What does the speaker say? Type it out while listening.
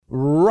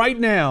right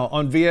now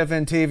on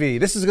VFN TV.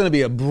 This is going to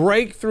be a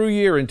breakthrough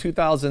year in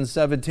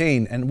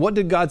 2017. And what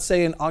did God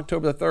say in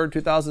October the 3rd,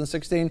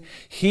 2016?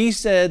 He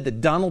said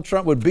that Donald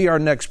Trump would be our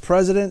next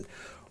president.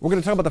 We're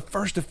going to talk about the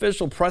first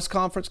official press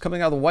conference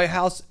coming out of the White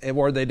House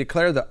where they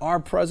declare that our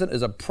president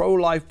is a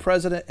pro-life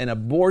president and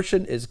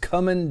abortion is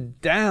coming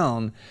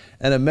down.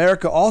 And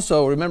America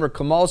also, remember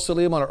Kamal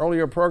Salim on our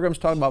earlier programs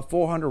talking about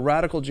 400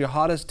 radical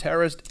jihadist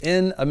terrorists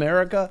in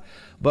America.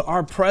 But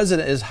our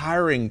president is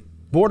hiring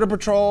Border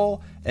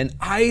Patrol and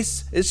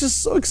ICE. It's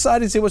just so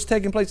exciting to see what's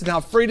taking place and how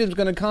freedom is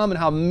going to come and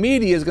how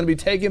media is going to be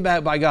taken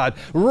back by God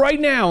right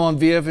now on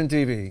VFN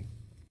TV.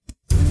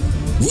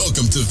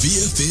 Welcome to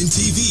VFN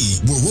TV,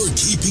 where we're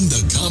keeping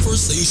the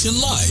conversation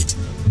light.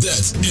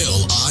 That's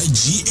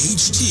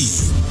L-I-G-H-T,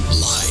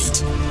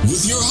 light.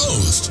 With your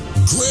host,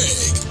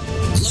 Greg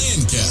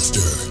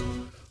Lancaster.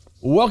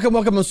 Welcome.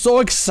 I'm so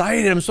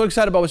excited. I'm so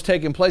excited about what's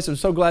taking place. I'm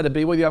so glad to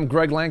be with you. I'm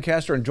Greg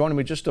Lancaster, and joining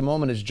me just a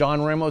moment is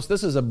John Ramos.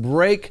 This is a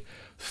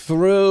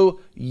breakthrough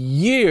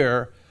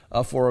year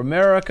for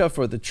America,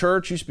 for the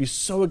church. You should be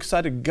so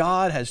excited.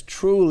 God has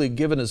truly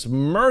given us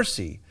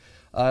mercy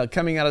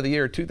coming out of the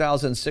year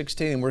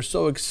 2016. We're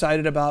so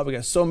excited about it. We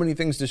got so many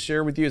things to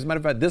share with you. As a matter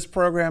of fact, this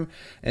program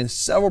and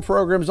several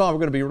programs on, we're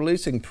going to be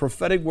releasing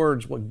prophetic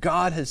words, what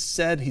God has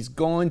said He's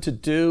going to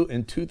do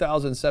in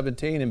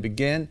 2017 and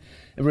begin.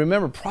 And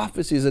remember,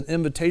 prophecy is an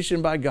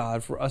invitation by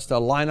God for us to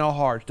align our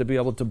hearts to be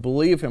able to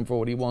believe Him for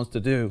what He wants to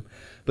do.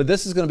 But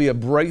this is going to be a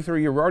breakthrough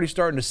year. We're already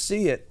starting to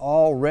see it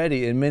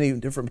already in many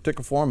different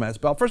particular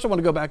formats. But first I want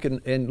to go back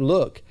and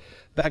look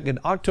back in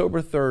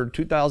October 3rd,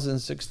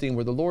 2016,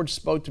 where the Lord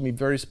spoke to me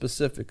very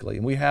specifically.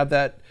 And we have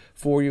that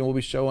for you, and we'll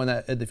be showing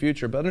that in the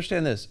future. But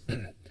understand this.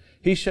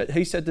 He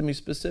said to me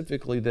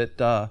specifically that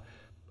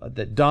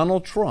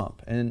Donald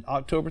Trump in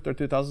October 3rd,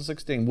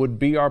 2016 would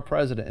be our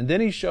president. And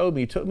then he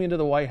took me into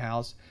the White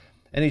House,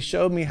 and he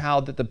showed me how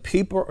that the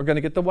people are going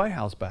to get the White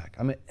House back.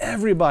 I mean,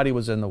 everybody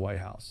was in the White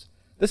House.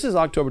 This is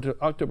October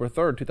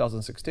 3rd,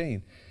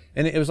 2016.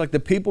 And it was like the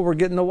people were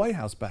getting the White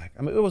House back.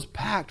 I mean, it was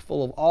packed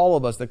full of all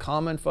of us, the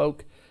common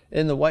folk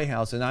in the White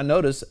House. And I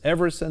noticed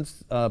ever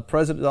since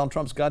President Donald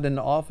Trump's gotten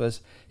into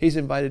office, he's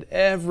invited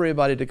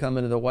everybody to come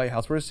into the White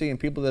House. We're seeing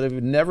people that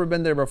have never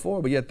been there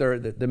before, but yet they're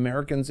the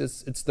Americans.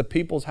 It's the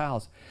people's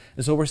house.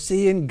 And so we're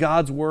seeing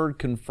God's word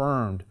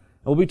confirmed.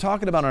 And we'll be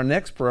talking about our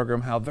next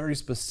program, how very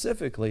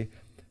specifically,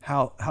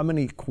 how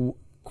many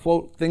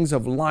quote things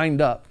have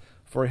lined up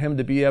for Him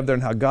to be up there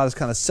and how God has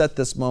kind of set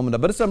this moment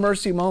up. But it's a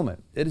mercy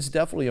moment. It is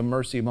definitely a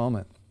mercy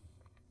moment.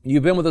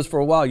 You've been with us for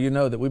a while. You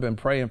know that we've been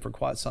praying for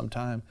quite some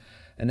time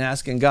and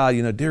asking God,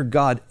 dear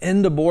God,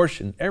 end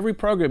abortion. Every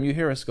program you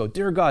hear us go,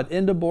 dear God,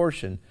 end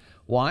abortion.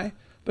 Why?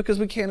 Because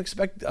we can't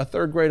expect a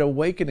third great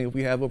awakening if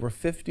we have over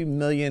 50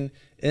 million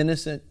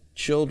innocent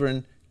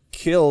children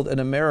killed in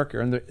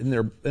America and in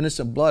their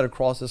innocent blood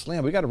across this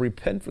land. We got to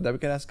repent for that. We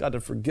got to ask God to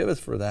forgive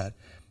us for that.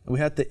 And we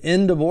have to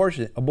end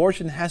abortion.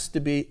 Abortion has to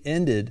be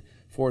ended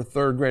for a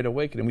third great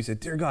awakening. We say,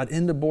 dear God,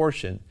 end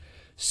abortion.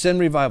 Send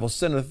revival,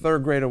 send a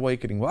third great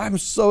awakening. Well, I'm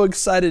so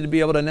excited to be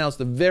able to announce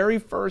the very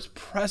first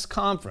press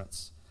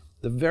conference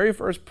in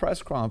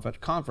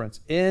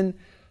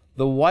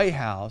the White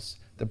House.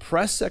 The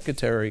press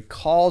secretary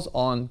calls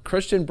on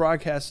Christian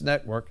Broadcast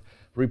Network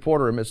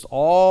reporter amidst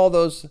all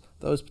those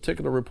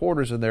particular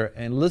reporters in there,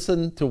 and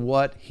listen to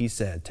what he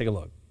said. Take a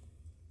look.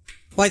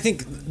 Well, I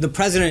think the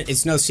president,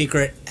 it's no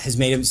secret, has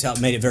made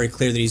it very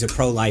clear that he's a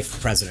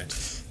pro-life president.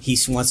 He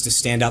wants to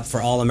stand up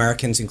for all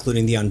Americans,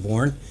 including the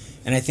unborn.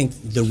 And I think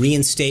the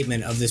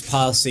reinstatement of this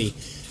policy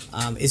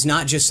is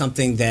not just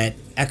something that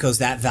echoes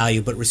that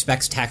value, but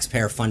respects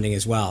taxpayer funding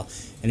as well,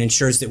 and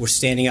ensures that we're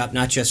standing up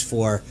not just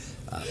for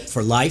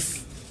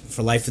life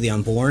of the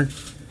unborn,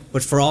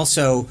 but for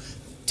also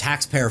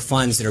taxpayer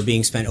funds that are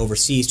being spent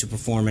overseas to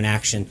perform an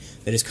action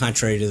that is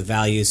contrary to the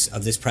values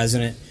of this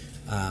president,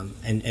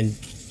 and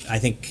I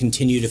think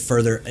continue to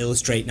further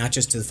illustrate not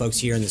just to the folks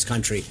here in this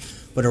country,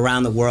 but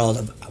around the world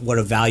of what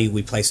a value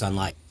we place on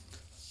life.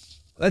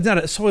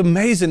 It's so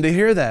amazing to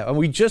hear that. And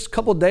we just a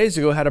couple of days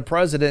ago had a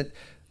president.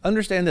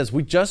 Understand this,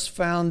 we just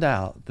found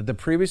out that the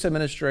previous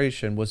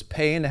administration was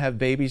paying to have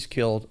babies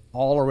killed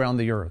all around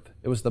the earth.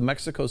 It was the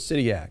Mexico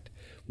City Act.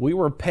 We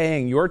were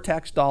paying, your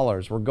tax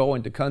dollars were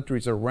going to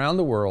countries around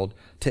the world,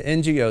 to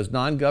NGOs,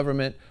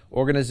 non-government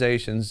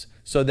organizations,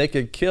 so they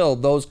could kill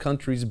those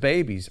countries'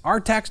 babies. Our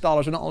tax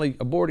dollars are not only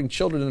aborting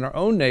children in our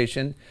own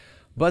nation,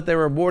 but they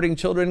were aborting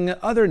children in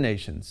other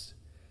nations.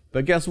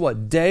 But guess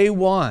what? Day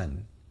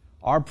one,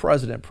 our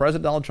President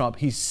Donald Trump,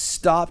 he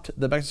stopped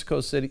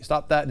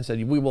that and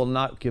said, we will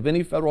not give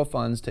any federal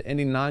funds to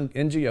any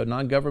NGO,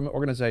 non-government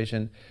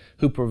organization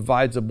who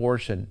provides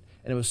abortion.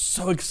 And it was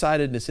so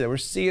excited to see that. We're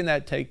seeing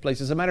that take place.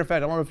 As a matter of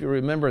fact, I don't know if you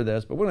remember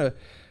this, but we're going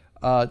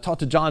to talk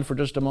to John for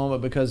just a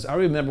moment, because I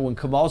remember when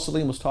Kamal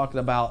Salim was talking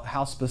about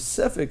how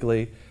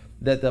specifically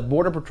that the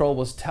Border Patrol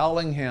was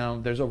telling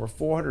him there's over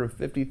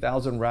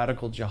 450,000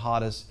 radical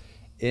jihadists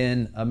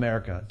in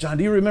America. John,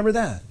 do you remember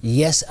that?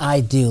 Yes,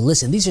 I do.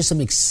 Listen, these are some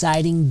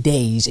exciting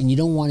days, and you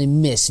don't want to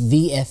miss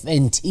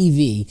VFN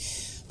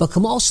TV. But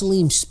Kamal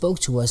Salim spoke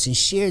to us and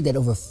shared that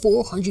over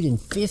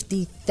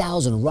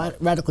 450,000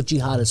 radical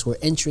jihadists were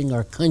entering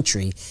our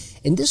country.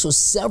 And this was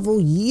several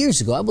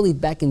years ago, I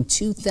believe back in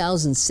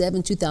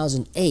 2007,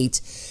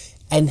 2008.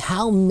 And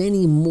how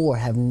many more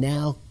have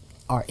now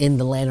are in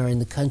the land or in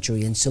the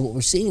country? And so what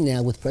we're seeing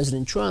now with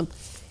President Trump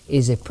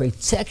is a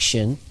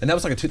protection. And that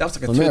was like a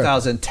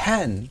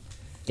 2010.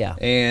 Yeah.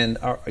 And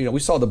we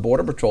saw the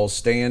Border Patrol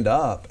stand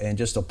up and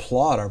just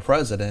applaud our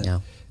president. Yeah.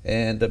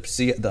 And to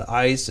see the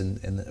ICE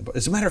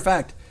as a matter of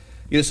fact,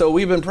 so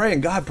we've been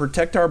praying, God,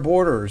 protect our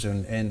borders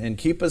and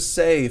keep us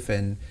safe,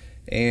 and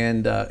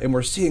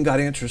we're seeing God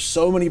answer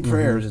so many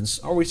prayers, and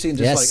are we seeing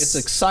just like it's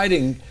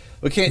exciting?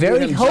 We can't do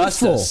him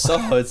justice,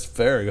 so it's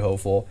very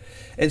hopeful.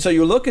 And so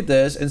you look at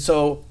this, and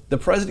so the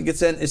president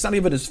gets in. It's not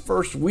even his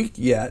first week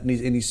yet, and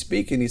he's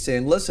speaking. He's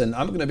saying, "Listen,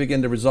 I'm going to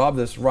begin to resolve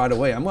this right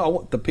away. I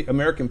want the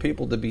American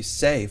people to be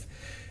safe."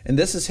 And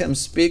this is him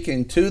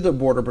speaking to the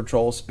Border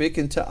Patrol,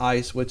 speaking to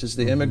ICE, which is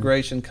the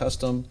Immigration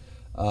Custom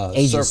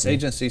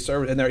Agency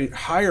service, and they're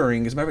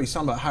hiring. As a matter of fact, he's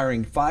talking about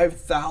hiring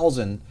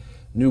 5,000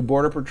 new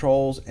Border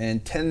Patrols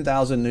and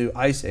 10,000 new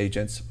ICE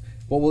agents.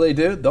 What will they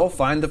do? They'll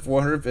find the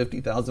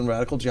 450,000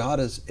 radical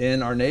jihadists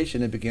in our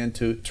nation and begin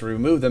to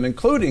remove them,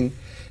 including,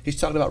 he's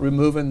talking about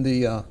removing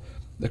the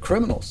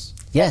criminals.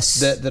 Yes.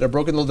 That are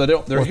broken the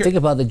law. Think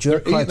about the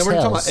drug cartels. We're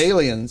talking about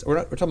aliens.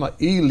 We're talking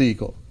about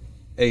illegal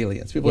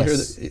aliens. People hear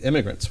the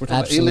immigrants. We're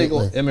talking about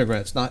illegal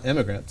immigrants, not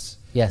immigrants.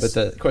 Yes.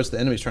 But of course, the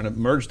enemy's trying to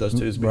merge those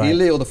two. But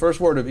illegal, the first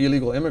word of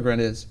illegal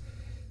immigrant is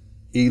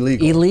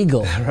illegal.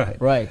 Illegal.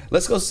 Right.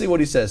 Let's go see what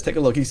he says. Take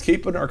a look. He's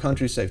keeping our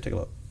country safe. Take a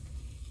look.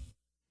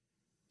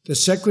 The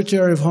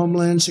Secretary of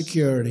Homeland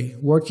Security,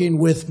 working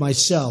with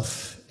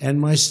myself and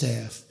my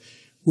staff,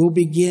 will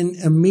begin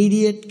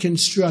immediate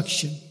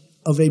construction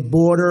of a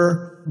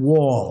border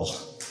wall.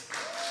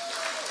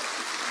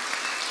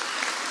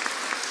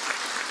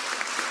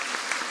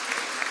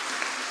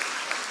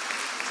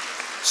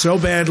 So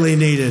badly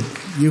needed.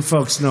 You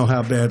folks know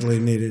how badly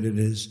needed it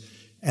is.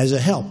 As a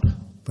help,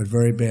 but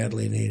very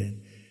badly needed.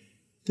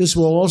 This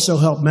will also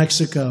help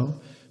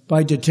Mexico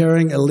by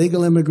deterring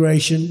illegal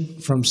immigration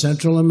from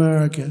Central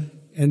America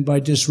and by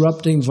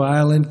disrupting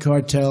violent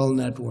cartel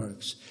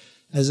networks.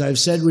 As I've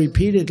said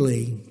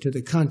repeatedly to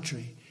the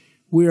country,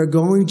 we are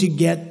going to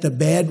get the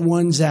bad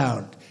ones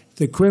out,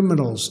 the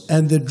criminals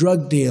and the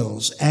drug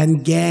deals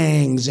and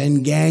gangs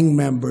and gang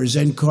members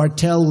and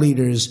cartel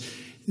leaders.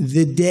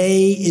 The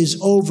day is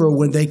over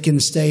when they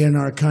can stay in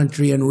our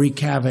country and wreak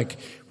havoc.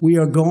 We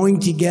are going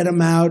to get them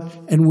out,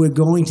 and we're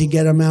going to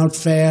get them out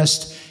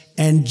fast.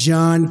 And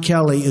John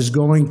Kelly is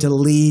going to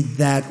lead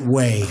that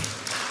way.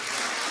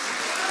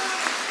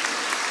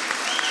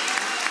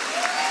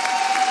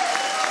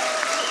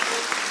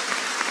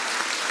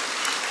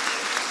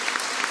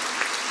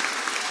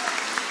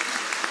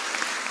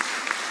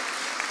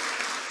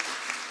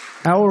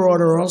 Our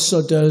order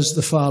also does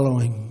the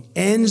following: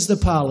 ends the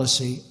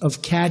policy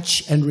of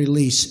catch and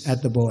release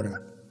at the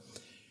border,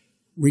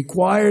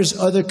 requires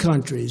other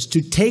countries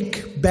to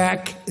take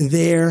back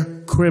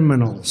their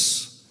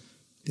criminals.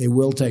 They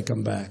will take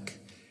them back.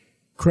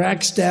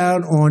 Cracks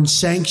down on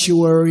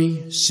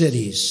sanctuary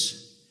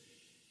cities.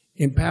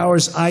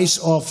 Empowers ICE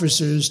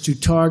officers to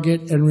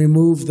target and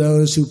remove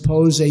those who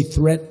pose a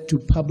threat to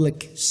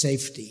public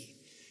safety.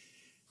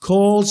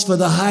 Calls for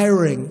the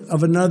hiring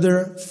of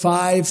another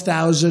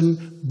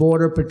 5,000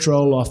 Border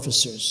Patrol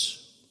officers.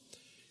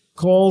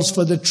 Calls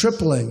for the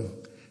tripling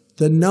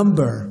the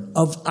number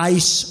of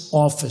ICE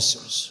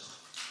officers.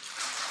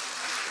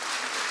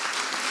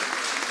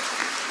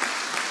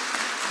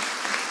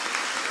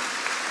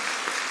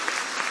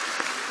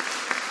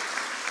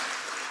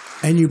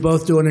 And you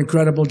both do an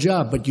incredible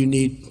job, but you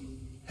need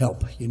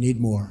help. You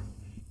need more.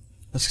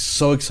 That's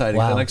so exciting.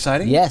 Wow. Isn't that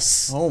exciting?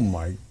 Yes. Oh,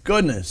 my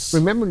goodness.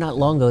 Remember not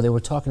long ago, they were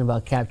talking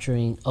about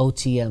capturing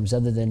OTMs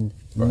other than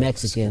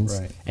Mexicans,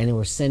 and they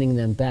were sending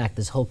them back,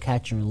 this whole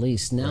catch and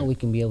release. Now we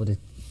can be able to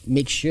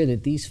make sure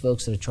that these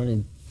folks that are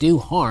trying to do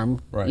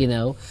harm,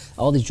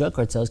 all these drug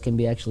cartels can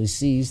be actually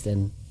seized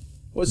and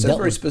Well, it says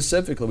very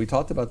specifically, we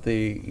talked about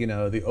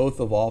the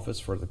oath of office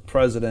for the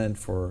president,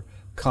 for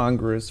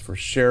Congress, for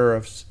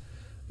sheriffs,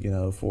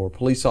 for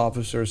police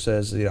officers.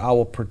 Says, I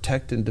will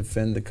protect and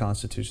defend the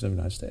Constitution of the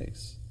United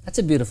States. That's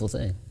a beautiful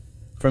thing.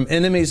 From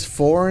enemies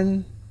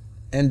foreign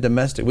and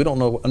domestic. We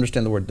don't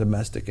understand the word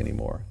domestic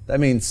anymore. That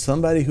means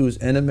somebody who's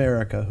in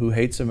America, who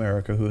hates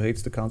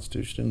the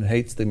Constitution, who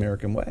hates the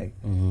American way.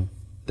 Mm-hmm.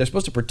 They're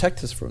supposed to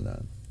protect us from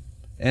that.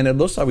 And it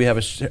looks like we have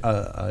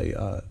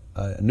a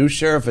new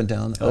sheriff in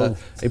town, a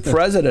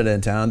president in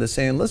town that's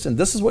saying, listen,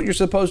 this is what you're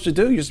supposed to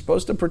do. You're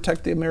supposed to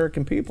protect the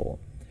American people.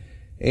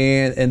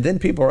 And then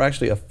people are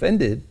actually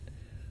offended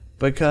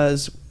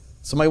because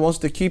somebody wants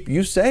to keep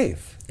you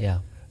safe. Yeah.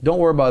 Don't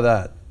worry about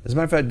that. As a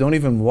matter of fact, don't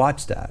even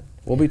watch that.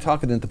 We'll be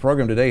talking in the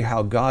program today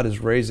how God is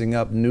raising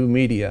up new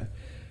media.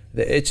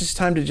 It's just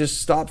time to just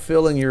stop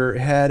filling your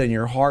head and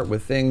your heart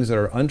with things that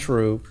are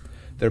untrue.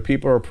 There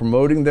people are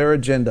promoting their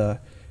agenda,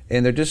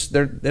 and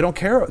they don't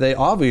care. They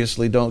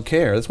obviously don't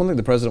care. That's one thing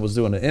the president was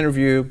doing in an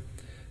interview.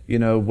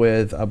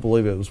 with, I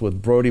believe it was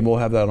with Brody. We'll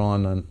have that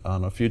on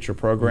a future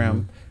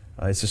program.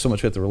 It's just so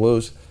much hit to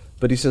lose.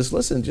 But he says,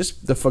 listen,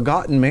 just the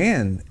forgotten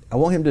man, I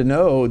want him to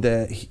know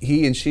that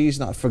he and she's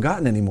not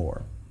forgotten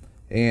anymore.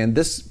 And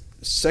this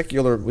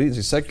secular, we didn't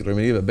say secular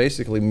media, but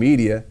basically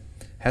media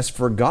has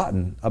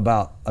forgotten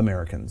about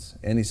Americans.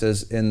 And he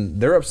says,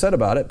 and they're upset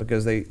about it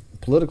because they,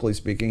 politically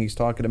speaking, he's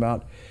talking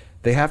about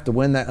they have to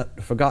win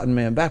that forgotten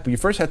man back. But you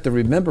first have to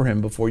remember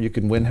him before you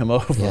can win him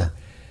over. Yeah.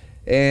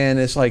 And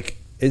it's like,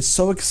 it's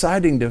so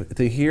exciting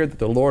to hear that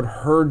the Lord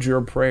heard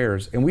your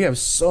prayers. And we have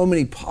so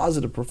many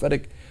positive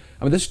prophetic,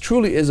 this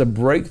truly is a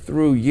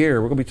breakthrough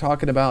year. We're going to be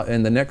talking about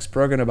in the next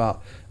program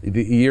about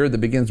the year that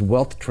begins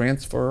wealth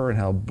transfer and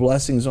how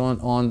blessings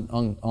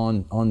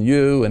on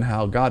you, and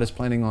how God is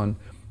planning on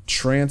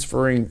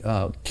transferring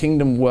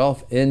kingdom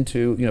wealth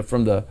into,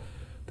 from the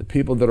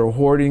people that are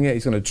hoarding it.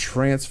 He's going to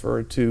transfer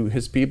it to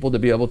his people to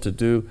be able to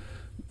do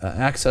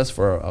access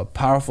for a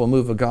powerful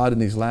move of God in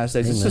these last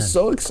days. Amen. It's just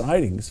so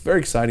exciting. It's very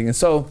exciting. And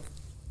so,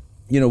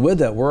 with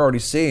that, we're already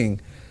seeing,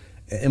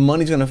 and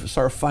money's going to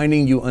start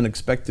finding you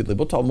unexpectedly.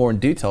 We'll talk more in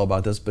detail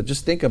about this, but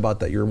just think about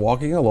that. You're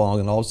walking along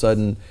and all of a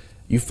sudden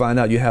you find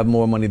out you have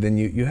more money than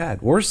you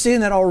had. We're seeing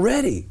that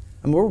already.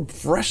 We're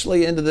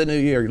freshly into the new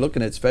year. You're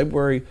looking at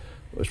February,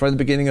 it's right at the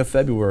beginning of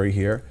February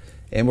here,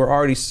 and we're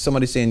already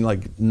somebody saying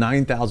like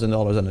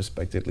 $9,000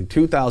 unexpectedly,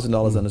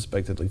 $2,000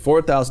 unexpectedly,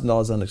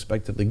 $4,000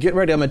 unexpectedly. Get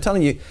ready. I'm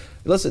telling you,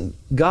 listen,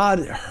 God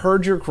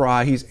heard your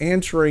cry. He's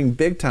answering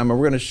big time, and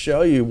we're going to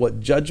show you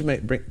what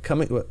judgment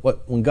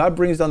when God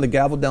brings down the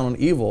gavel down on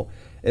evil,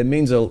 it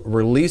means a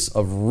release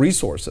of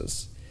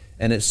resources.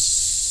 And it's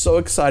so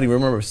exciting.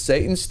 Remember,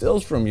 Satan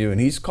steals from you, and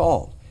he's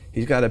called.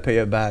 He's got to pay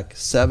it back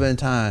 7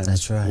 times.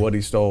 That's right. What he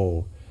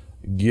stole.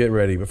 Get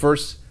ready. But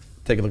first,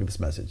 take a look at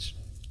this message.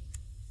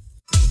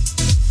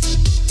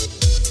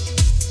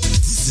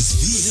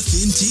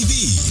 VFN TV,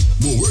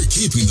 where we're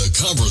keeping the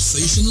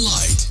conversation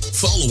light.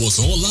 Follow us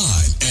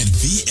online at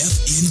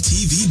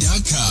VFNTV.com.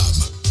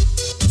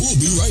 We'll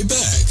be right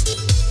back.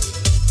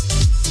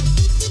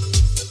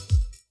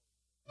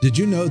 Did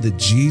you know that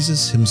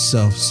Jesus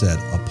himself said,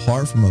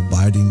 apart from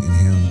abiding in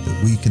him,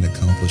 that we can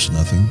accomplish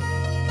nothing?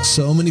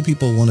 So many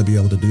people want to be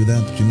able to do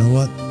that, but you know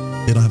what?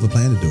 They don't have a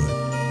plan to do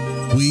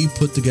it. We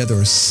put together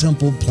a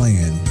simple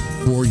plan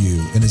for you,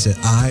 and it's at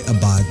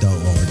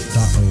iabide.org.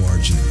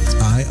 It's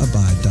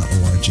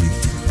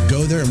iabide.org.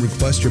 Go there and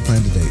request your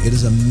plan today. It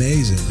is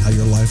amazing how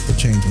your life will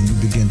change when you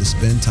begin to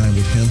spend time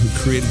with him who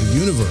created the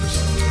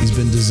universe. He's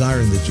been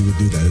desiring that you would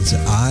do that. It's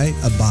at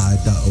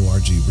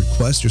iabide.org.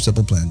 Request your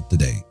simple plan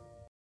today.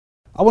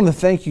 I want to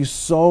thank you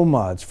so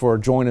much for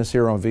joining us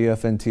here on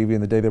VFN TV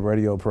and the Daily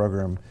Radio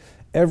program.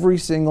 Every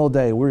single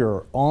day we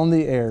are on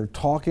the air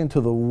talking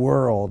to the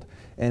world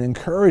and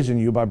encouraging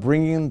you by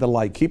bringing the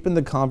light, keeping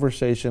the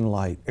conversation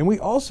light. And we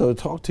also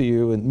talk to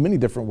you in many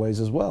different ways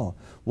as well.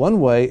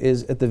 One way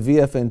is at the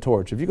VFN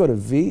Torch. If you go to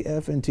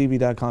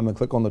VFNTV.com and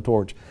click on the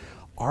torch,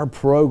 our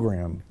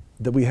program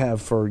that we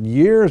have for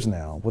years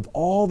now with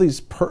all these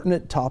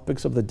pertinent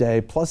topics of the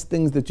day, plus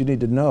things that you need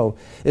to know,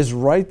 is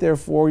right there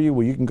for you,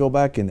 where you can go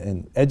back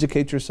and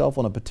educate yourself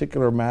on a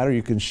particular matter.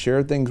 You can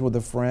share things with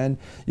a friend.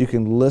 You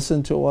can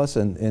listen to us,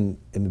 and in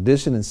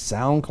addition in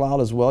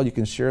SoundCloud as well. You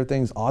can share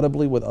things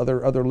audibly with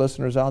other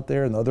listeners out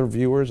there and other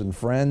viewers and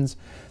friends.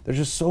 There's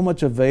just so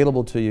much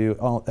available to you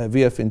at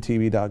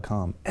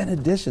VFNTV.com. In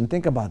addition,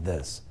 think about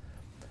this.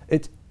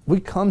 We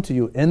come to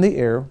you in the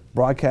air,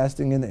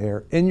 broadcasting in the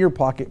air, in your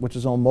pocket, which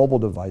is on mobile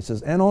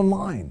devices, and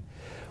online.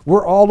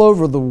 We're all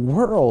over the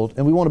world,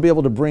 and we want to be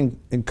able to bring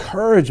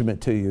encouragement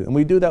to you. And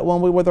we do that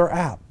one way with our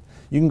app.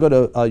 You can go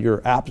to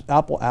your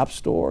Apple App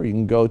Store. You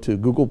can go to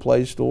Google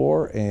Play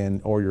Store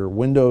or your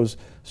Windows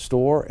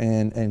Store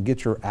and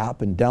get your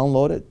app and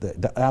download it.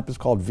 The app is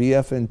called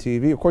VFN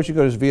TV. Of course, you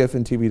go to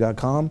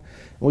VFNTV.com. And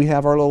we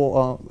have our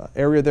little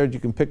area there.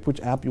 You can pick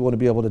which app you want to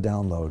be able to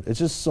download. It's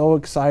just so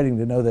exciting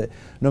to know that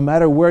no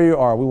matter where you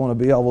are, we want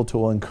to be able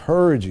to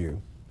encourage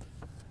you.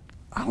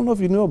 I don't know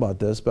if you knew about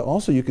this, but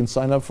also you can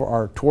sign up for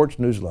our Torch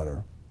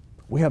newsletter.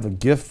 We have a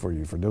gift for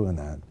you for doing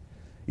that.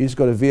 You just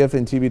go to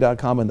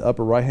VFNTV.com in the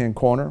upper right-hand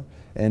corner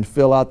and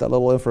fill out that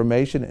little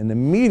information, and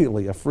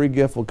immediately a free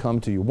gift will come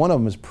to you. One of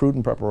them is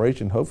Prudent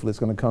Preparation. Hopefully it's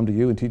going to come to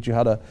you and teach you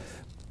how to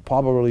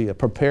probably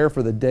prepare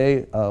for the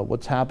day,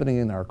 what's happening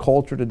in our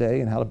culture today,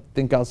 and how to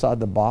think outside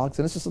the box.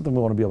 And it's just something we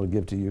want to be able to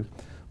give to you,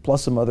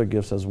 plus some other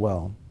gifts as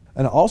well.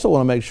 And I also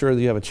want to make sure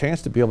that you have a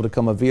chance to be able to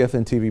become a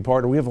VFN TV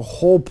partner. We have a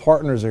whole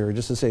partners area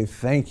just to say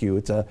thank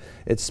you.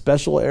 It's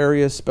special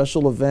areas,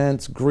 special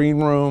events, green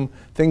room,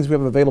 things we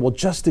have available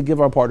just to give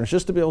our partners,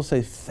 just to be able to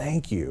say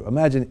thank you.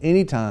 Imagine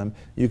anytime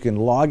you can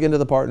log into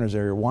the partners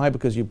area. Why?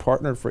 Because you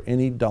partnered for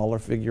any dollar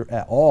figure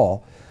at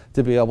all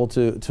to be able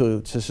to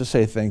just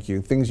say thank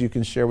you. Things you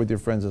can share with your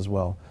friends as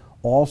well.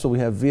 Also, we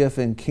have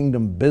VFN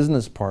Kingdom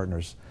Business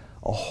Partners,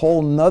 a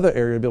whole nother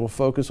area to be able to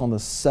focus on the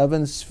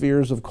 7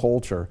 spheres of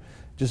culture.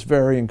 Just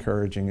very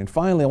encouraging. And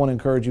finally, I want to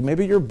encourage you,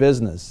 maybe your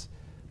business,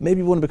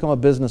 maybe you want to become a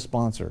business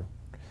sponsor.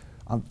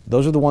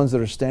 Those are the ones that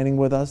are standing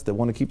with us, that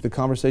want to keep the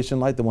conversation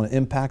light, that want to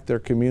impact their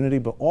community,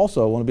 but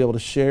also want to be able to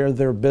share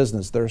their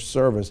business, their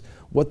service,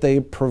 what they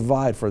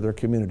provide for their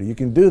community. You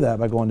can do that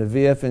by going to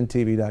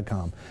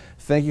vfntv.com.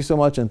 Thank you so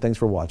much, and thanks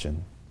for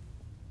watching.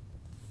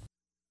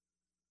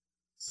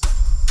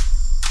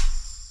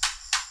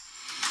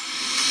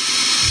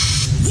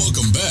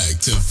 Welcome back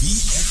to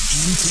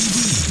VFN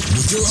TV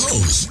with your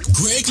host,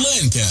 Greg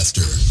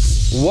Lancaster.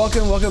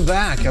 Welcome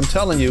back. I'm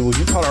telling you, when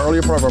you caught our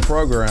earlier part of our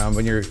program,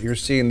 when you're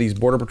seeing these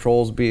border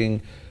patrols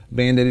being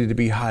mandated to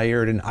be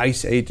hired and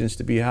ICE agents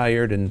to be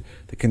hired and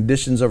the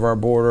conditions of our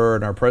border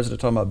and our president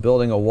talking about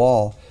building a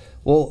wall.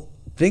 Well,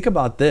 think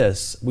about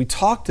this. We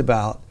talked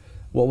about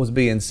what was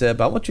being said,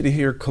 but I want you to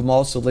hear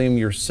Kamal Salim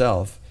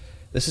yourself.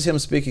 This is him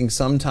speaking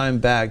some time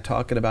back,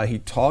 talking about he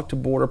talked to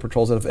border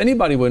patrols. And if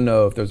anybody would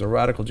know if there's a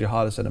radical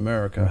jihadist in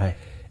America, Right.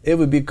 it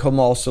would be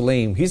Kamal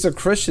Salim. He's a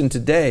Christian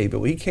today,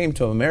 but when he came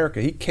to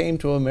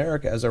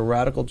America as a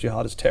radical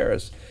jihadist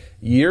terrorist.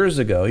 Years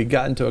ago, he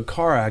got into a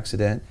car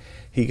accident.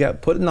 He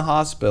got put in the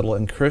hospital,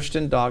 and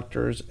Christian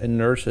doctors and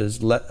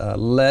nurses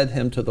led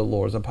him to the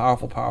Lord. It's a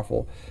powerful,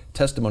 powerful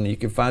testimony. You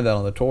can find that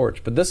on the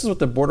Torch. But this is what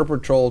the Border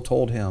Patrol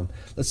told him.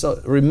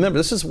 Remember,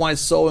 this is why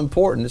it's so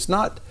important. It's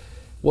not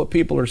what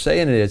people are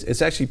saying it is.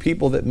 It's actually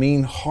people that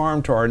mean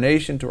harm to our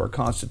nation, to our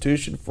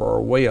Constitution, for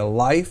our way of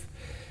life.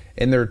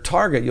 And their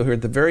target, you'll hear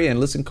at the very end,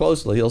 listen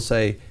closely, he'll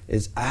say,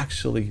 is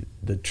actually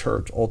the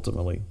church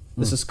ultimately.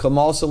 This is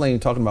Kamal Salim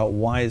talking about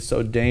why it's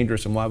so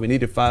dangerous and why we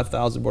needed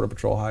 5,000 Border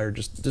Patrol hired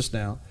just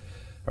now,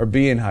 or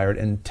being hired,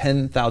 and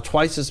 10,000,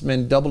 twice as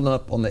many, doubling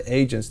up on the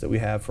agents that we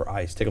have for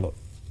ICE. Take a look.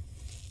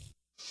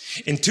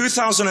 In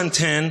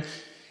 2010,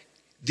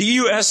 the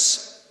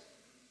U.S.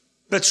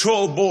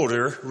 Patrol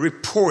Border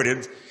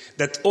reported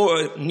that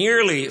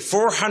nearly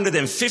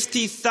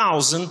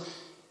 450,000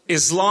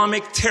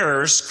 Islamic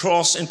terrorists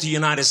crossed into the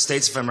United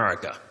States of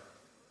America.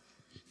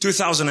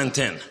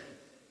 2010.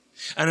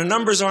 And the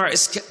numbers are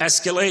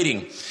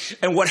escalating.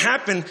 And what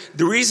happened,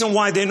 the reason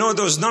why they know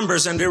those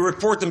numbers and they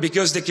report them,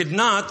 because they could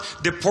not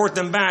deport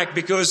them back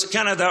because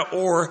Canada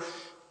or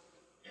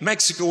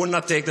Mexico would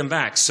not take them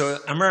back. So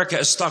America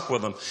is stuck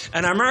with them.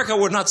 And America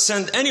would not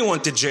send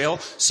anyone to jail.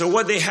 So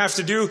what they have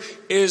to do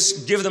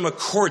is give them a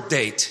court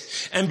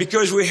date. And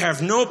because we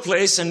have no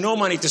place and no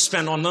money to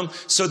spend on them,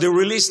 so they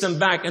release them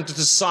back into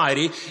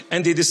society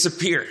and they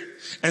disappear.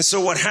 And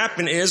so what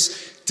happened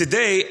is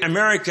today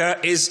America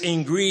is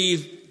in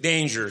grave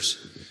dangers.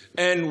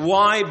 And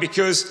why?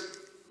 Because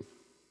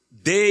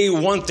they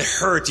want to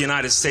hurt the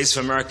United States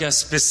of America,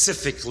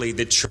 specifically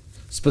the church.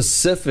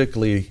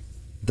 Specifically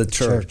the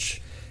church.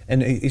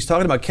 And he's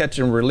talking about catch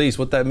and release.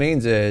 What that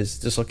means is,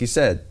 just like he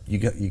said,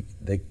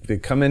 they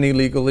come in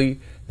illegally,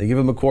 they give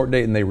them a court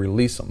date, and they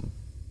release them.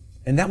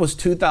 And that was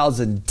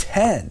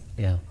 2010.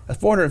 Yeah. That's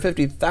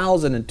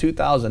 450,000 in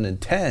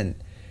 2010.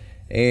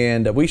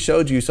 And we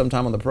showed you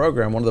sometime on the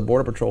program, one of the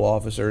Border Patrol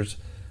officers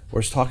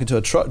was talking to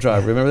a truck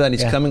driver. Remember that? And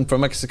he's coming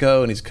from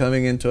Mexico, and he's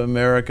coming into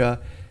America.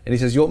 And he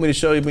says, "You want me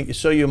to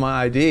show you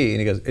my ID?" And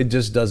he goes, "It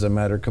just doesn't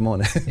matter. Come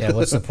on." Yeah,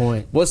 what's the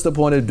point? What's the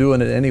point of doing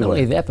it anyway? Not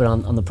only that, but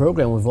on the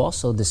program, we've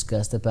also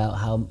discussed about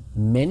how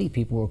many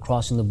people were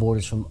crossing the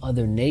borders from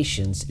other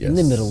nations in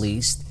the Middle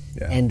East.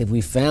 Yeah. And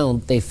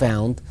they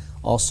found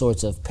all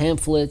sorts of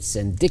pamphlets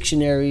and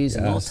dictionaries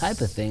and all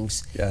type of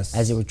things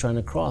as they were trying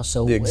to cross.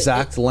 So the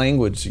exact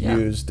language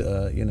used,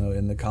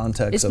 in the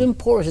context. It's been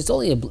porous. It's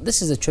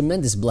this is a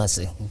tremendous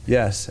blessing.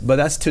 Yes, but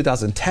that's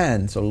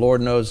 2010. So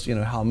Lord knows,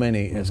 how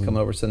many has come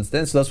over since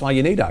then. So that's why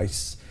you need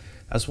ICE.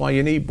 That's why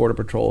you need Border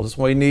Patrol. That's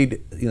why you need,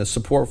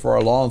 support for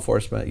our law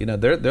enforcement.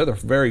 They're the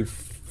very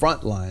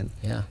front line.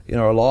 Yeah.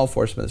 Our law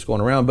enforcement that's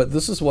going around. But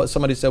this is what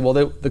somebody said. Well,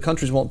 the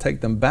countries won't take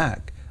them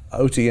back.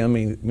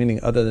 OTM meaning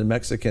other than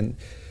Mexican.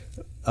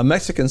 A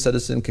Mexican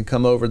citizen can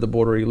come over the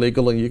border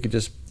illegally, and you could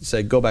just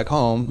say, go back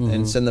home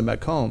and send them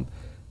back home.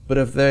 But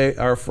if they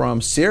are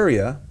from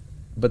Syria,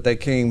 but they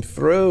came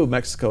through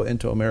Mexico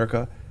into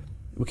America,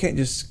 we can't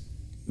just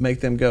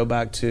make them go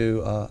back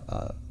to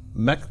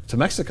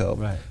Mexico.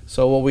 Right.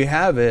 So what we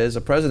have is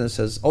a president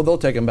says, they'll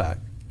take them back.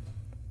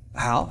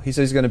 How? He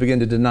says he's going to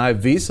begin to deny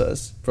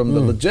visas from the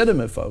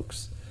legitimate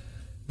folks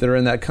that are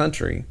in that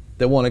country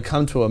that want to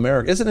come to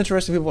America. Isn't it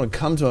interesting people want to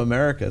come to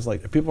America? It's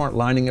like people aren't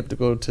lining up to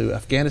go to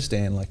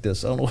Afghanistan like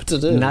this. I don't know what to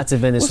do. Not to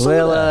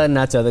Venezuela,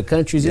 not to other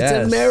countries. Yes.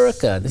 It's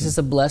America. This is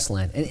a blessed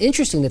land. And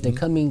interesting that they're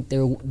coming,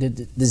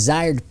 the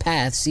desired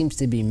path seems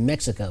to be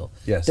Mexico.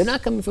 Yes. They're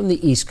not coming from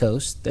the East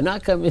Coast. They're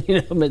not coming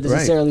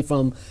necessarily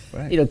from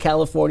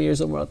California or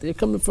somewhere else. They're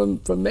coming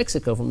from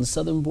Mexico, from the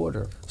southern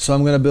border. So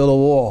I'm going to build a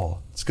wall.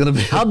 It's going to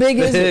be how big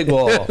is it? Big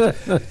wall.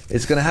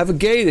 It's going to have a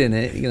gate in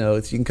it.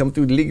 You can come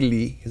through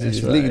legally.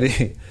 That's right.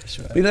 Legally. That's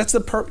right. I mean, that's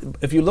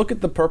if you look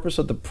at the purpose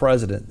of the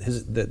president,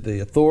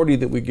 the authority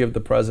that we give the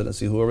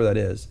presidency, whoever that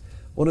is,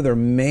 one of their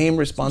main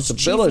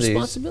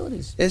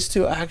responsibilities is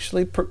to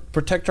actually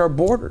protect our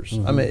borders.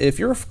 I mean, if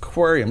your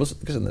aquarium,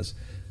 listen to this,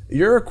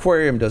 your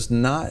aquarium does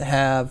not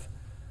have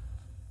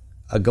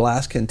a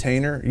glass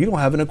container, you don't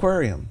have an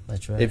aquarium.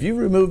 That's right. If you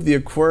remove the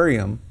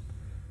aquarium,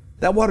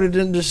 that water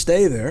didn't just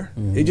stay there.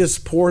 It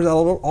just poured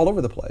all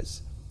over the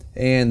place.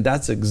 And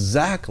that's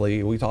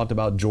exactly, we talked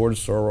about George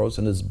Soros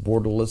and his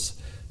borderless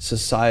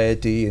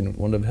society, and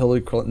one of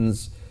Hillary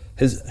Clinton's,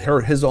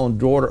 her own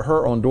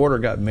daughter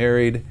got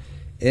married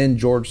in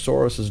George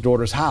Soros's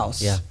daughter's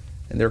house. Yeah.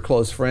 And they're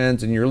close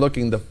friends, and you're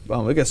looking,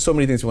 we got so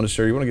many things we want to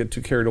share. You want to get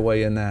too carried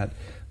away in that.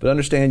 But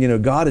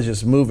understand, God is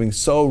just moving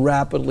so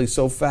rapidly,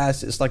 so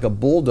fast. It's like a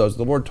bulldozer.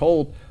 The Lord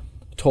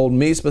told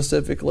me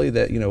specifically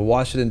that,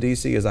 Washington,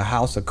 D.C. is a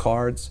house of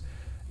cards.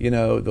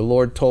 The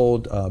Lord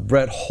told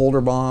Brett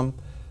Holderbaum,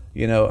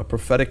 a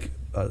prophetic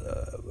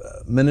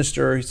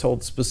minister, he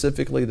told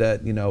specifically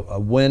that, a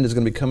wind is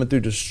going to be coming through,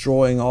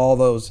 destroying all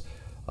those,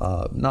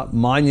 not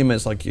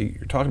monuments like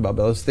you're talking about,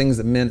 but those things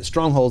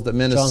strongholds that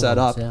men have set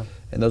up. Yeah.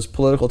 And those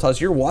political ties,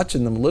 you're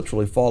watching them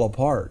literally fall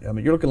apart. I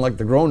mean, you're looking like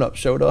the grown-up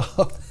showed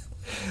up,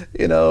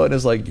 and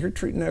it's like, you're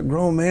treating that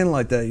grown man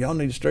like that. Y'all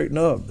need to straighten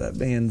up. That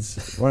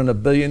man's running a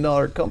 $1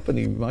 billion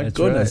company. My That's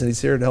goodness, right. and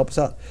he's here to help us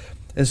out.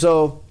 And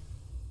so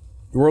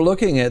we're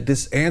looking at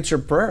this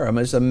answered prayer. I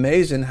mean, it's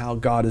amazing how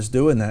God is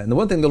doing that. And the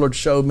one thing the Lord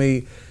showed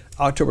me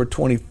October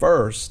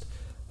 21st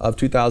of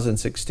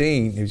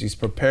 2016, as he's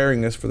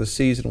preparing us for the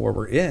season where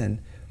we're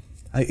in,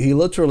 he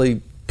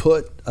literally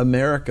put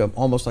America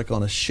almost like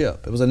on a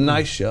ship. It was a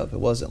nice ship. It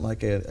wasn't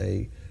like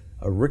a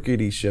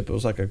rickety ship. It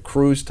was like a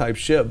cruise type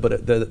ship,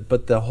 but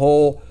the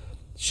whole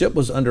ship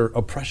was under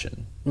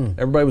oppression.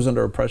 Everybody was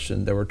under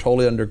oppression. They were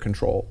totally under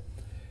control.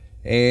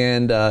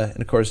 And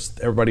of course,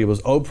 everybody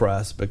was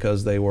oppressed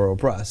because they were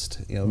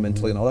oppressed,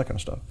 mentally and all that kind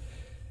of stuff.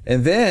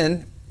 And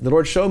then the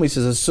Lord showed me, he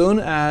says, as soon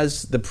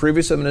as the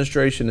previous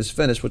administration is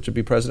finished, which would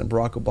be President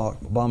Barack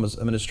Obama's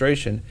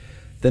administration,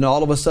 then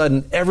all of a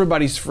sudden,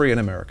 everybody's free in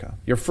America.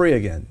 You're free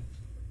again.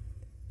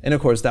 And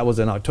of course, that was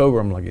in October.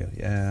 I'm like,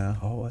 yeah,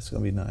 that's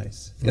going to be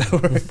nice.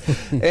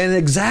 And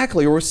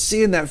exactly, we're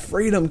seeing that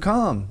freedom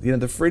come.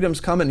 The freedom's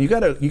coming. You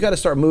got to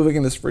start moving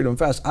in this freedom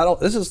fast.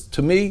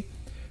 To me,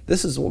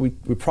 this is what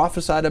we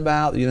prophesied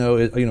about.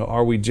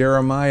 Are we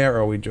Jeremiah?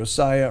 Are we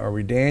Josiah? Are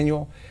we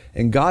Daniel?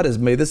 And God has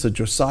made this a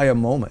Josiah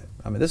moment.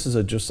 I mean, this is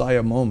a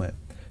Josiah moment.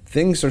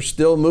 Things are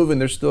still moving.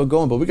 They're still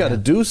going. But we got to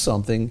do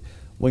something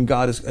when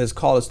God has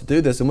called us to do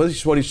this. And what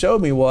he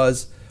showed me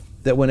was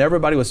that when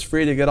everybody was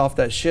free to get off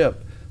that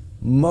ship,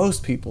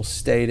 most people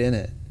stayed in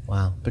it.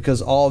 Wow.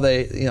 Because all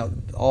they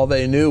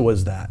knew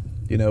was that,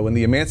 when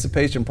the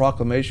Emancipation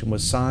Proclamation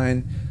was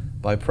signed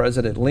by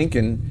President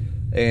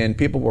Lincoln and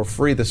people were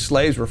free, the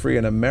slaves were free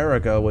in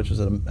America, which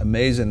was an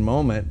amazing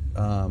moment,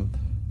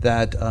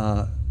 that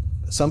a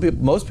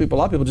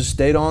lot of people just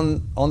stayed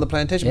on the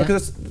plantation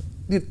because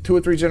it's 2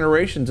 or 3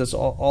 generations, that's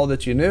all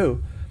that you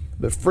knew.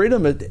 But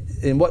freedom,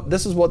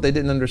 this is what they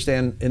didn't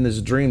understand in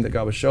this dream that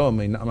God was showing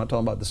me. I'm not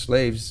talking about the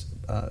slaves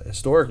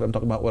historically. I'm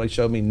talking about what he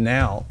showed me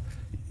now,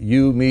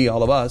 you, me,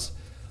 all of us,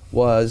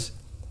 was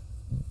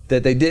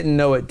that they didn't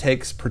know it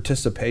takes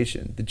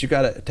participation. That you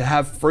to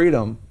have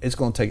freedom, it's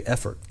going to take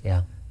effort.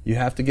 Yeah. You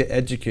have to get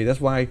educated.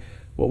 That's why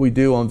what we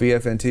do on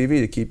VFN TV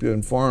to keep you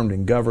informed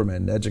in government,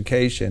 and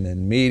education,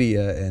 and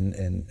media,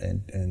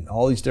 and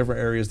all these different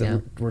areas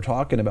that we're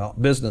talking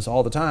about, business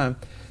all the time,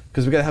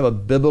 because we got to have a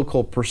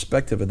biblical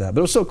perspective of that. But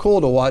it was so cool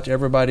to watch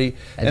everybody.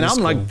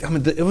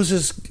 It was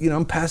just,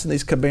 I'm passing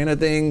these Cabana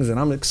things and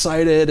I'm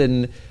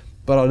excited,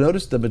 but I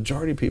noticed the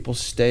majority of people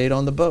stayed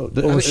on the boat.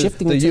 We're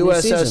shifting the into a new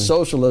USS season.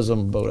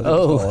 Socialism boat. I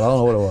don't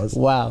know what it was.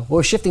 Wow.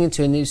 We're shifting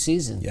into a new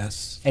season.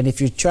 Yes. And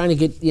if you're trying to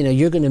get,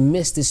 you're going to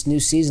miss this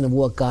new season of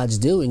what God's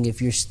doing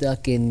if you're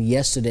stuck in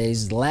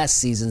last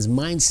season's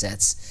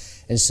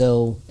mindsets. And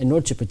so in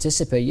order to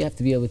participate, you have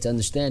to be able to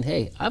understand,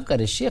 hey, I've got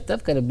to shift.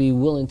 I've got to be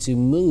willing to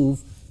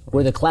move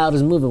where the cloud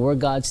is moving, where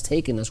God's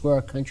taking us, where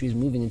our country is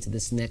moving into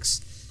this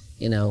next,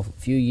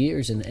 few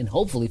years and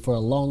hopefully for a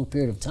long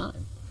period of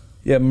time.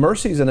 Yeah,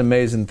 mercy is an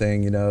amazing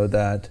thing,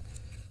 that,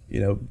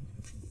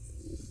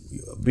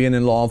 being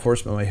in law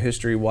enforcement, my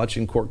history,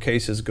 watching court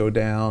cases go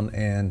down,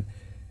 and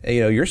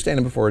you're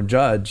standing before a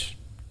judge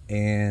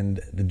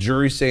and the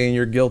jury saying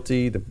you're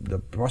guilty, the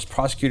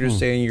prosecutor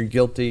saying you're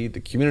guilty,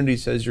 the community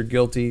says you're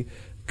guilty,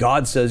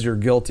 God says you're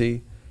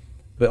guilty,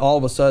 but all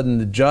of a sudden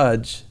the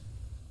judge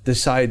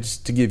decides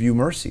to give you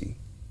mercy.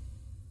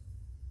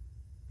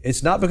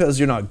 It's not because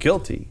you're not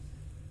guilty,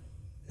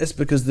 it's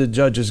because the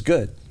judge is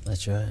good.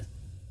 That's right.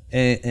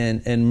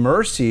 And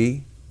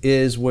mercy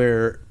is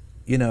where,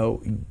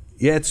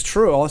 it's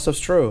true, all that stuff's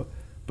true,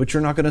 but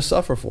you're not going to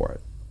suffer for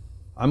it.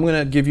 I'm going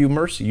to give you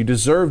mercy. You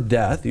deserve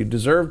death, you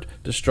deserve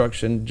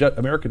destruction,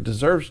 America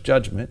deserves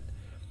judgment,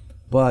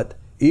 but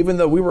even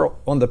though we were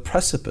on the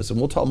precipice, and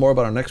we'll talk more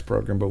about our next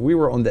program, but we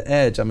were on the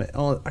edge.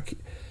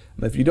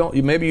 If you don't,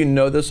 maybe you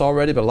know this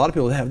already, but a lot of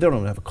people they don't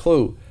even have a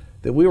clue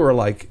that we were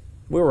like,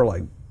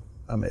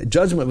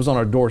 judgment was on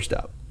our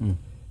doorstep.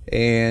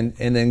 And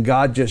then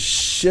God just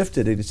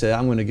shifted it. He said,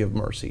 I'm going to give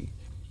mercy.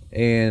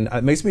 And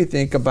it makes me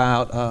think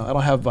about, I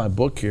don't have my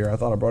book here. I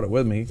thought I brought it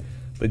with me.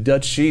 But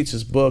Dutch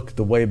Sheets' book,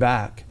 The Way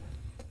Back.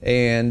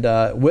 And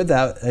with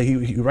that,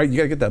 you got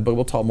to get that book.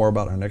 We'll talk more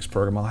about it in our next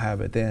program. I'll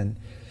have it then.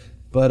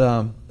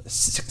 But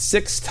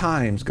 6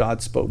 times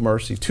God spoke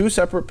mercy. 2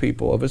 separate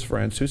people of his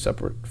friends, 2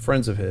 separate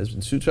friends of his,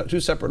 in 2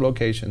 separate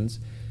locations.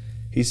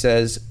 He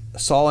says,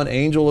 saw an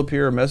angel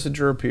appear, a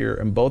messenger appear,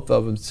 and both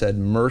of them said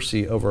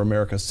mercy over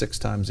America 6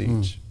 times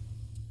each.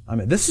 I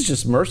mean, this is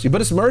just mercy,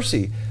 but it's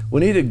mercy. We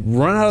need to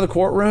run out of the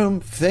courtroom,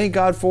 thank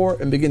God for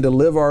it, and begin to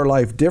live our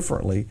life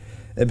differently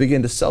and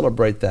begin to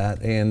celebrate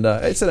that. And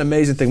it's an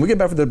amazing thing. We get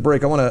back from the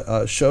break. I want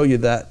to show you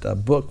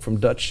that book from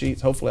Dutch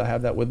Sheets. Hopefully I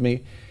have that with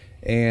me.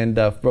 And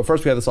but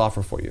first we have this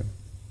offer for you.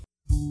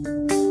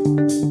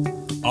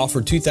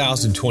 Offer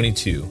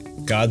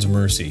 2022, God's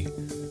mercy,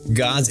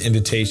 God's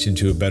invitation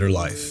to a better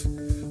life.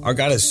 Our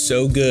God is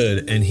so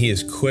good, and He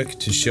is quick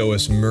to show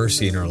us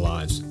mercy in our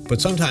lives. But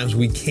sometimes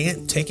we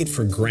can't take it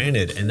for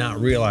granted and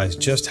not realize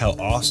just how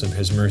awesome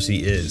His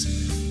mercy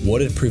is,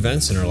 what it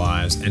prevents in our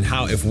lives, and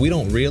how if we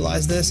don't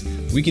realize this,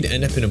 we could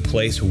end up in a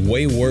place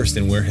way worse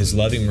than where His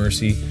loving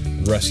mercy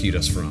rescued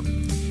us from.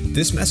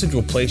 This message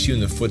will place you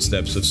in the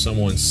footsteps of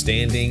someone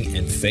standing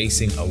and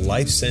facing a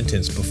life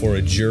sentence before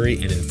a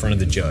jury and in front of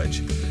the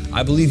judge.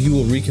 I believe you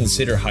will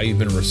reconsider how you've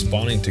been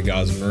responding to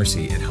God's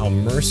mercy and how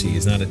mercy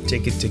is not a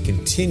ticket to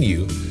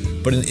continue,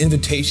 but an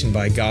invitation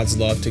by God's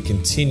love to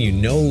continue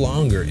no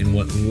longer in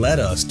what led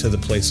us to the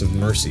place of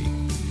mercy.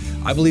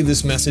 I believe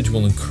this message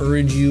will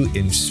encourage you,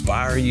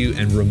 inspire you,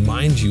 and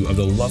remind you of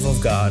the love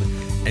of God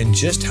and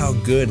just how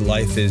good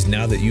life is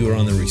now that you are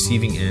on the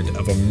receiving end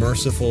of a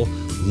merciful,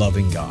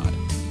 loving God.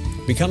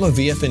 Become a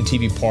VFN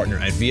TV partner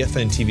at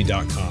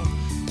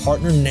VFNTV.com.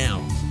 Partner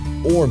now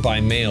or by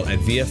mail at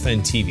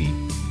VFN TV,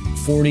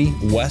 40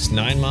 West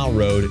 9 Mile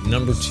Road,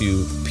 number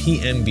 2,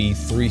 PMB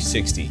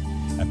 360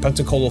 at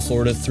Pensacola,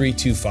 Florida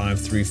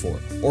 32534.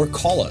 Or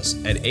call us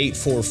at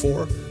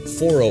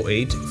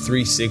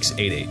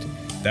 844-408-3688.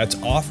 That's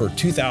offer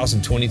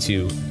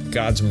 2022,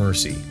 God's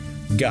mercy,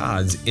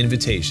 God's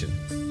invitation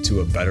to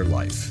a better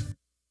life.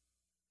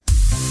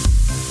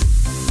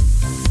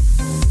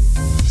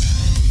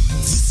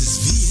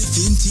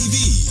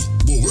 TV,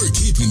 where we're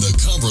keeping the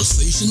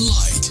conversation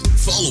light.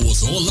 Follow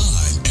us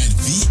online at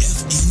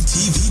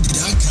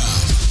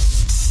VFNTV.com.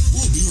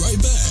 We'll be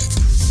right back.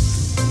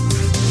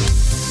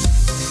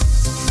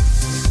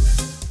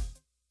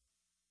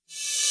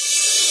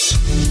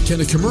 Can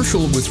a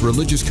commercial with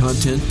religious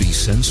content be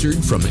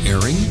censored from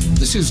airing?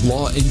 This is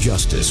Law and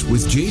Justice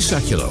with Jay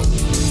Sekulow.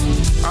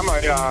 I'm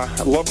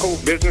a local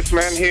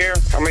businessman here.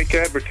 I make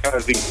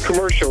advertising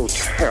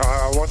commercials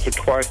once or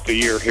twice a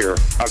year here.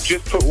 I've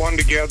just put one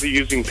together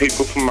using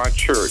people from my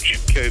church.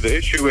 Okay, the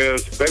issue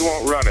is they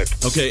won't run it.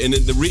 Okay, and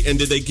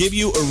did they give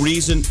you a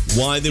reason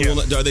why they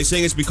won't? Are they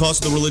saying it's because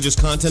of the religious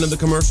content of the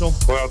commercial?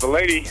 Well, the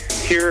lady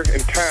here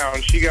in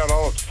town, she got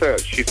all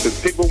upset. She said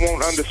people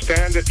won't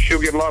understand it. She'll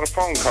get a lot of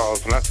phone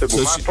calls. And I said,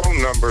 well, my phone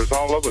number is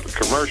all over the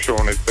commercial,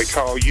 and if they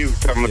call you,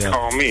 tell them to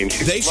call me. And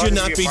they should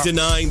not be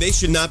denying. They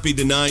should not be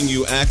denying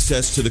you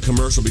access to the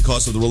commercial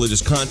because of the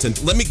religious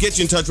content. Let me get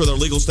you in touch with our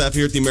legal staff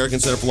here at the American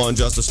Center for Law and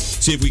Justice.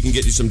 See if we can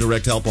get you some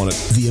direct help on it.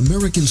 The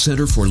American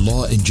Center for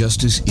Law and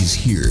Justice is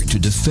here to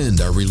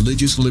defend our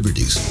religious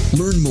liberties.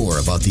 Learn more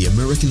about the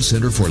American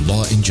Center for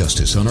Law and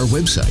Justice on our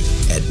website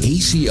at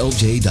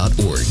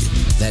aclj.org.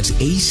 That's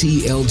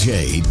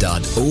aclj.org.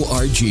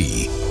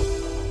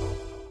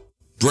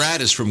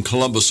 Brad is from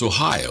Columbus,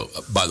 Ohio.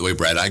 By the way,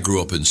 Brad, I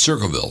grew up in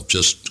Circleville.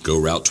 Just go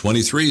Route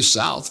 23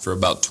 south for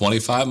about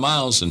 25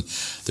 miles, and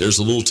there's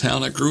a little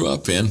town I grew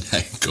up in.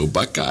 Hey, go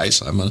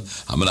Buckeyes. I'm an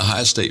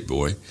Ohio State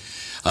boy.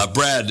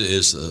 Brad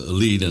is a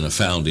lead and a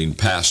founding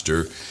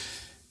pastor,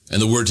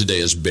 and the word today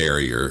is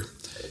barrier.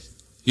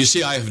 You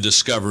see, I have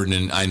discovered,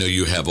 and I know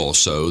you have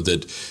also,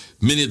 that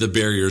many of the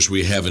barriers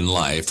we have in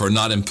life are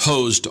not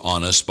imposed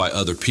on us by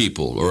other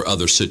people or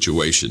other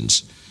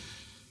situations.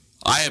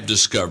 I have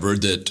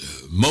discovered that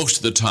most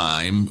of the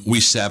time we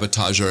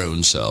sabotage our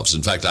own selves.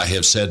 In fact, I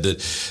have said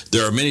that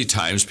there are many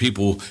times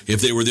people,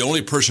 if they were the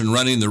only person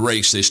running the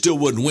race, they still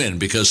wouldn't win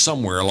because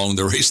somewhere along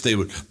the race they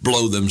would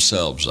blow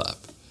themselves up.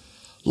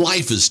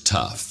 Life is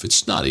tough.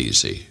 It's not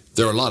easy.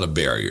 There are a lot of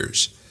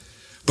barriers.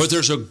 But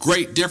there's a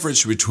great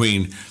difference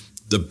between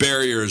the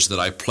barriers that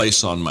I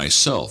place on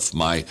myself,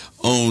 my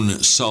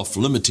own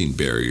self-limiting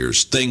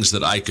barriers, things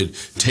that I could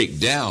take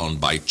down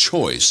by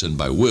choice and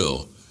by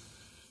will,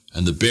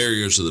 and the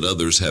barriers that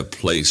others have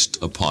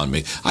placed upon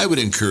me. I would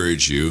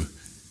encourage you,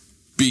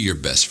 be your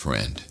best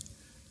friend.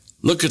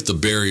 Look at the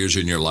barriers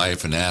in your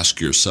life and ask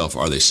yourself,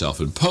 are they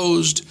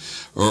self-imposed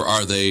or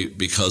are they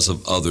because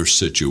of other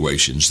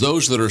situations?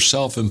 Those that are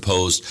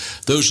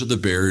self-imposed, those are the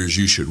barriers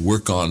you should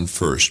work on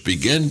first.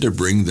 Begin to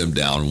bring them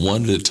down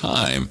one at a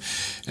time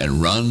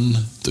and run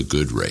the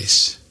good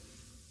race.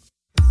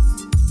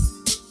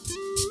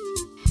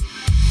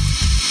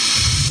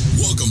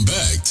 Welcome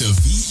back to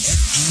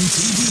VFN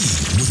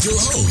TV with your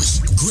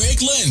host,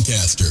 Greg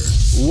Lancaster.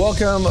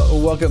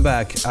 Welcome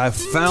back. I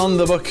found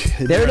the book.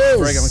 There it is.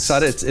 Greg, I'm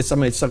excited. It's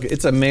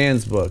a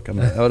man's book. I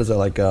mean, what is it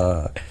like?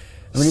 How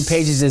many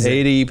pages is it?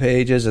 80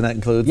 pages, and that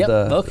includes we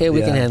can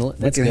handle it.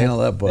 We can handle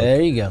that book.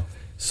 There you go.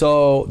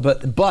 So,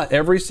 but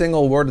every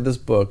single word of this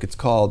book, it's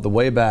called The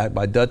Way Back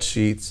by Dutch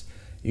Sheets,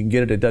 You can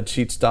get it at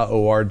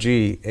dutchsheets.org,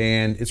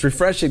 and it's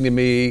refreshing to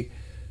me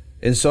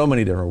in so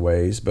many different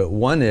ways. But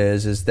one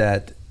is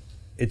that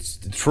it's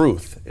the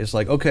truth. It's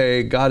like,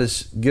 okay, God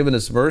has given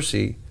us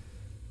mercy,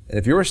 and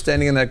if you were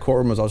standing in that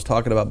courtroom, as I was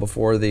talking about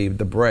before the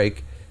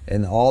break,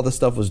 and all the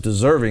stuff was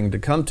deserving to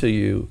come to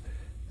you,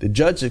 the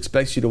judge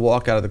expects you to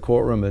walk out of the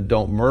courtroom and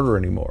don't murder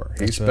anymore.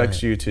 He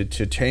expects you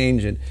to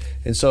change,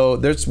 and so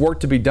there's work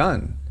to be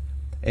done.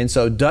 And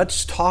so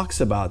Dutch talks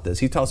about this.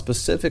 He talks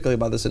specifically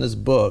about this in his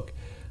book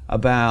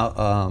about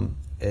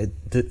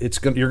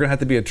you're going to have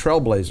to be a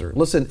trailblazer.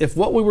 Listen, if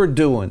what we were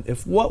doing,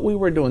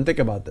 think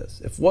about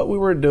this, if what we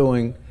were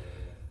doing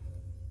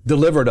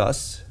delivered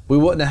us, we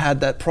wouldn't have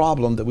had that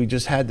problem that we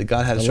just had that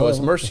God had to show us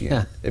mercy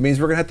in. It means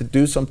we're going to have to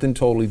do something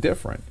totally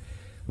different.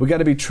 We got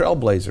to be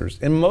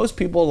trailblazers. And most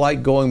people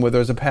like going where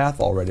there's a path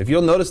already. If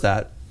you'll notice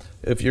that,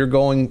 if you're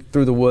going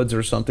through the woods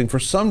or something, for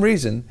some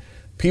reason,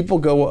 people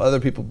go where other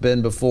people have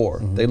been before.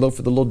 Mm-hmm. They look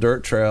for the little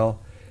dirt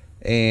trail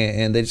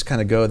and they just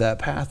kind of go that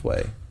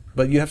pathway.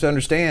 But you have to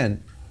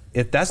understand,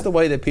 if that's the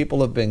way that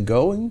people have been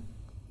going,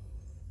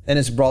 and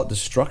it's brought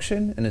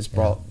destruction, and it's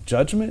brought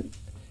judgment,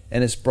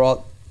 and it's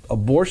brought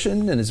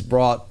abortion, and it's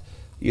brought,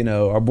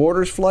 our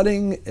borders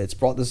flooding, it's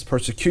brought this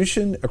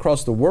persecution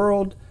across the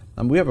world.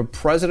 We have a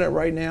president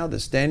right now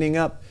that's standing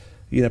up,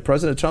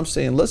 President Trump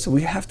saying, listen,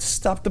 we have to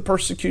stop the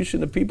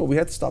persecution of people. We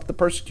have to stop the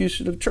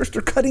persecution of the church.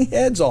 They're cutting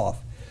heads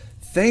off.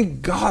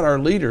 Thank God our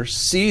leader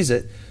sees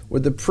it.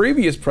 Where the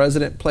previous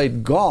president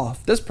played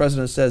golf, this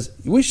president says,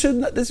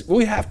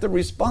 we have to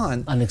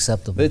respond.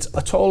 Unacceptable. It's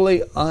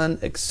totally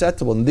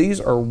unacceptable. And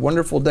these are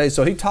wonderful days.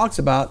 So he talks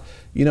about,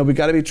 we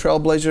got to be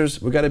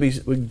trailblazers. We got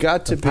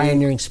to be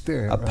pioneering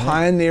spirit.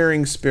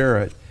 Pioneering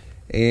spirit.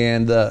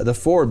 And the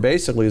forward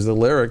basically is the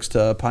lyrics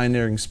to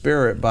Pioneering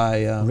Spirit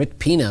by Rick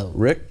Pino.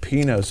 Rick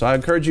Pino. So I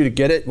encourage you to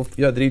get it.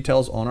 You have the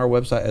details on our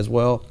website as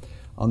well,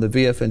 on the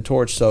VFN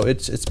Torch. So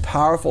it's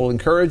powerful. It'll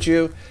encourage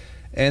you,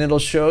 and it'll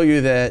show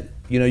you that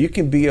you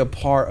can be a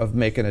part of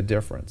making a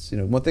difference.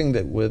 One thing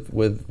that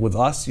with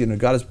us,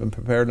 God has been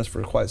preparing us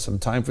for quite some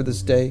time for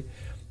this day.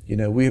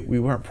 We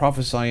weren't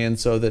prophesying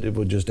so that it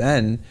would just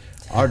end.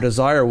 Our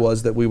desire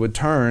was that we would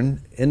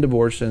turn in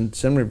abortion,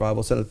 Seminary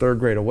Bible, send a third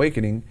grade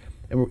awakening,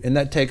 and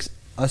that takes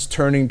us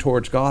turning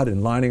towards God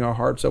and lining our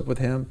hearts up with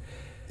Him.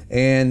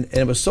 And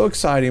it was so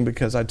exciting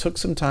because I took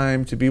some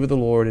time to be with the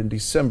Lord in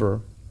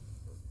December,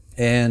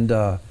 and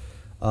Bill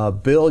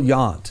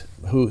Yount,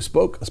 who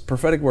spoke a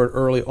prophetic word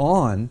early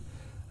on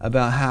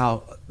about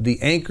how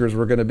the anchors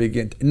were going to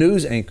begin,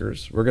 news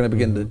anchors were going to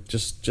begin to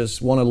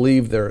just want to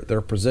leave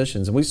their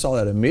positions. And we saw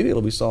that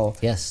immediately. We saw...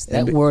 Yes,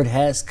 that word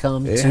has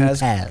come to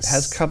pass. It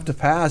has come to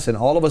pass. And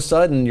all of a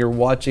sudden, you're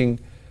watching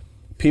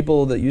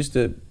people that used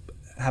to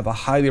have a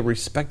highly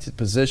respected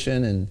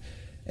position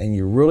and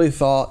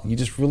you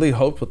just really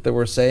hoped what they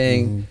were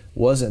saying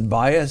wasn't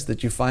biased,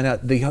 that you find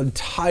out the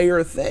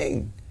entire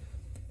thing.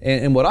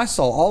 And what I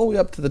saw all the way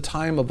up to the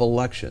time of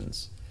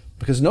elections,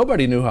 because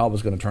nobody knew how it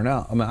was going to turn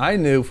out. I mean, I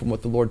knew from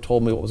what the Lord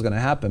told me what was going to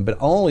happen, but I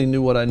only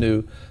knew what I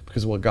knew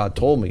because of what God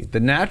told me. The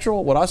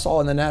natural, what I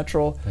saw in the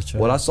natural,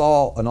 what I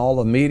saw in all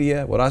the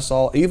media, what I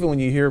saw, even when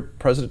you hear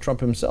President Trump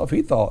himself,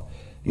 he thought,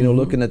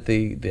 looking at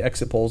the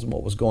exit polls and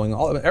what was going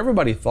on,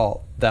 everybody thought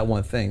that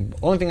one thing. The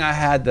only thing I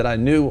had that I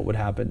knew what would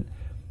happen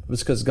was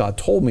because God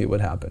told me it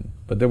would happen,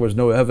 but there was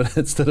no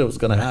evidence that it was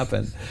going to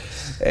happen.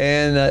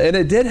 And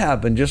it did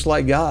happen just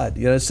like God,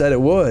 said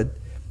it would.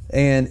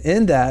 And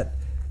in that,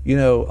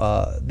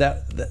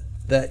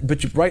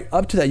 but right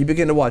up to that, you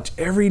begin to watch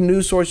every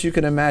news source you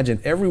can imagine.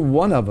 Every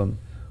one of them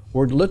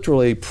were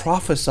literally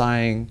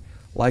prophesying,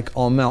 like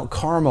on Mount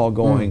Carmel,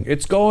 going,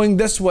 it's going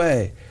this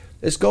way.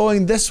 It's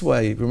going this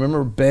way.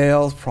 Remember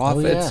Baal's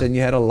prophets, and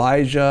you had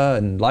Elijah,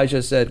 and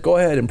Elijah said, go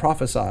ahead and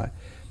prophesy.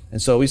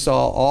 And so we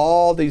saw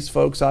all these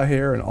folks out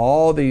here and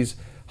all these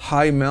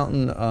high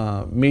mountain,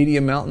 media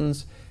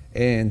mountains,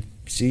 and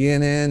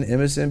CNN,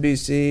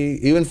 MSNBC,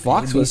 even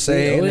Fox was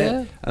saying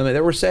it. I mean,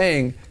 they were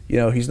saying,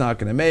 he's not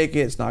going to make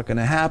it, it's not going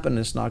to happen,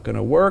 it's not going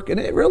to work. And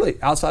it really,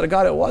 outside of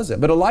God, it wasn't.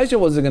 But Elijah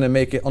wasn't going to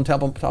make it on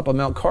top of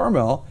Mount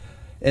Carmel,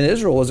 and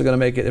Israel wasn't going to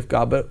make it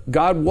but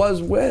God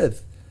was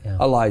with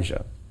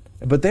Elijah.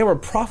 But they were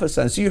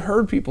prophesying. So you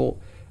heard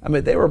people,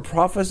 they were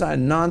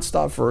prophesying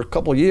nonstop for a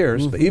couple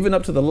years, but even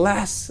up to the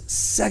last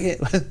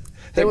second,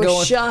 they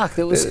were shocked.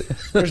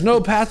 There's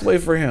no pathway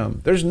for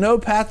him. There's no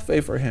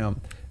pathway for him.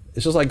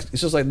 It's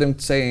just like them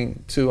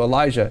saying to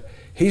Elijah,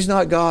 he's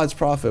not God's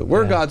prophet.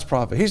 We're God's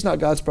prophet. He's not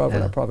God's prophet. We're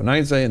not prophet. And I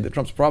ain't saying that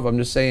Trump's a prophet. I'm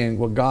just saying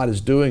what God is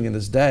doing in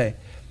this day.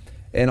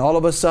 And all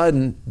of a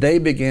sudden, they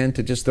began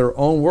to just their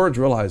own words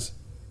realize,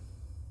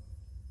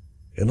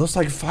 it looks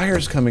like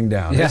fire's coming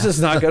down. This is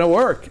not going to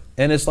work.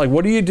 And it's like,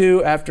 what do you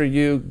do after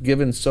you've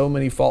given so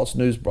many false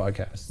news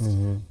broadcasts?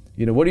 What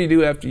do you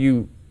do after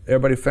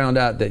everybody found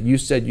out that you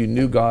said you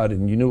knew God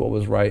and you knew what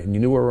was right and you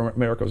knew where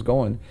America was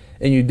going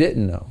and you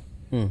didn't know?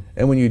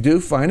 And when you do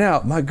find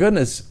out, my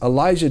goodness,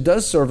 Elijah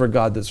does serve a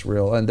God that's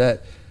real, and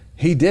that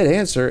he did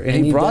answer,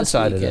 and he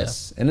broadsided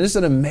us. And it's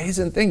an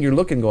amazing thing. You're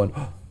looking going,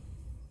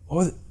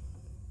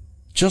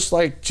 Just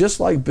like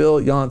Bill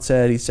Yount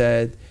said, he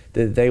said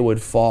that they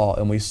would fall,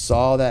 and we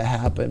saw that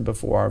happen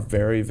before our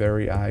very,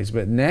 very eyes.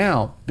 But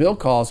now, Bill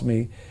calls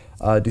me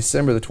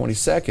December the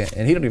 22nd,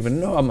 and he don't even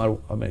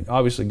know. I mean,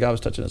 obviously God was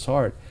touching his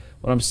heart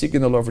when I'm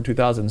seeking the Lord for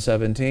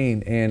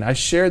 2017, and I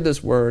shared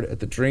this word at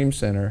the Dream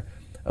Center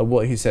of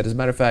what he said. As a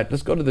matter of fact,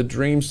 let's go to the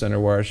Dream Center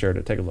where I shared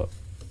it. Take a look.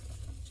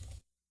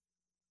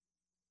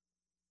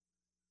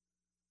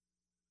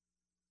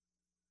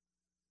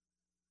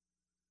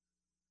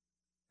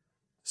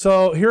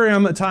 So here I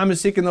am at time of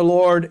seeking the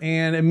Lord,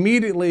 and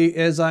immediately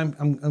as I'm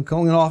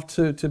going off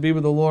to be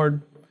with the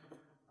Lord,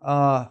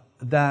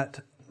 that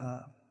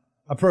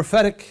a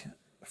prophetic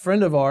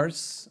friend of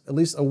ours, at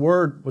least a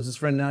word was his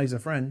friend, now he's a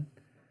friend,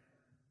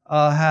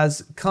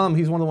 has come.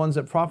 He's one of the ones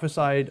that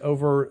prophesied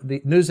over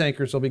the news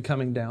anchors will be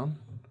coming down.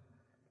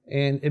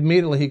 And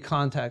immediately he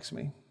contacts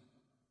me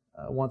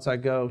once I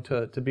go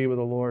to be with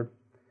the Lord.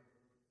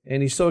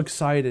 And he's so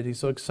excited. He's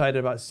so excited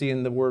about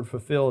seeing the word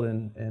fulfilled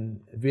in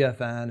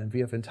VFN and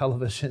VFN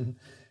television.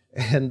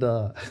 And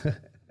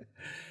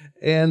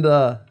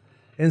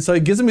and so he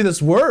gives me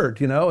this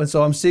word, and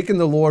so I'm seeking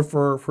the Lord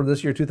for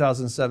this year,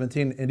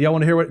 2017. And do y'all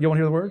want to hear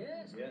the word?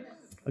 Yes.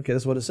 Okay,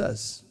 this is what it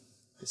says.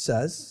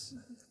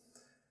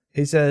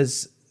 He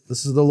says,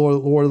 this is the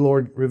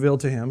Lord revealed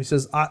to him. He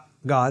says,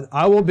 God,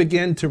 I will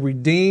begin to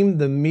redeem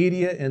the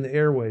media and the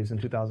airwaves in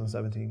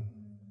 2017.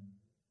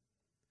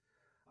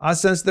 I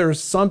sense there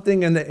is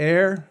something in the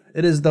air.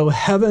 It is though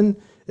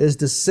heaven is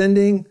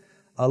descending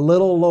a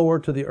little lower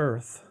to the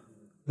earth.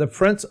 The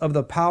prince of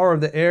the power of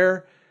the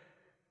air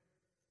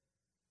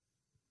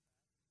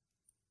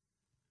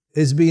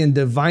is being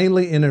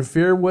divinely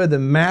interfered with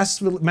and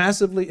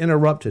massively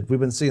interrupted. We've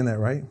been seeing that,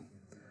 right?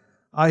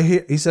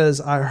 He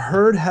says, I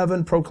heard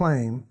heaven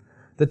proclaim,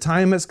 the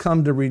time has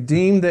come to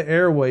redeem the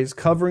airways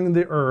covering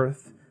the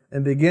earth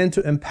and begin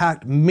to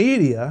impact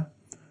media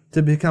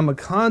to become a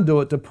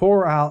conduit to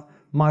pour out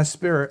my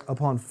spirit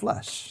upon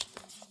flesh.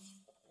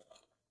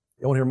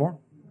 You want to hear more?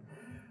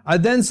 I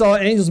then saw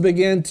angels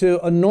begin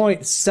to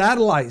anoint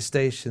satellite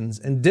stations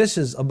and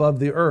dishes above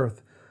the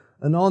earth.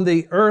 And on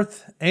the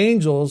earth,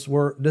 angels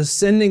were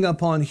descending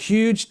upon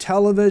huge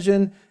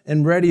television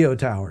and radio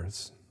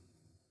towers.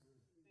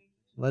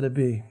 Let it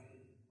be.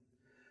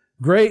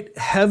 Great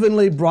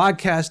heavenly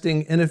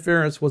broadcasting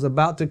interference was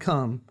about to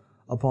come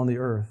upon the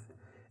earth.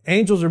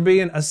 Angels are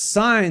being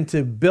assigned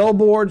to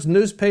billboards,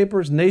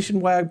 newspapers,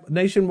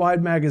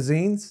 nationwide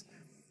magazines.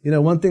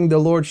 One thing the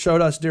Lord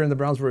showed us during the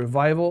Brownsville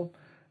revival,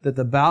 that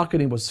the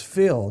balcony was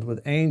filled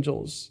with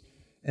angels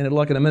and it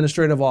like an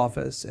administrative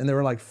office. And they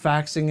were like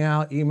faxing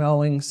out,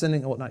 emailing,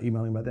 sending, well, not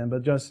emailing by then,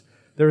 but just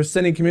they were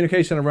sending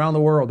communication around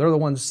the world. They're the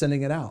ones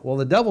sending it out. Well,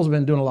 the devil's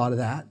been doing a lot of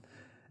that.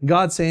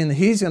 God's saying that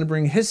he's going to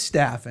bring his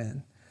staff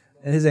in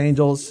and his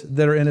angels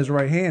that are in his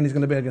right hand. He's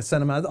going to be able to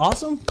send them out.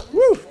 Awesome.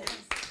 Woo!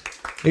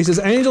 He says,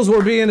 angels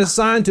were being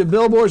assigned to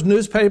billboards,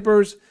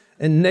 newspapers,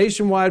 and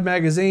nationwide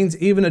magazines,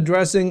 even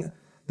addressing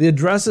the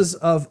addresses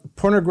of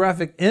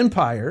pornographic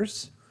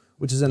empires,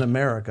 which is in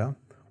America,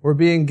 were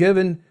being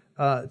given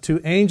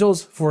to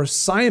angels for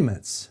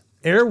assignments.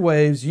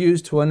 Airwaves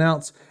used to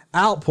announce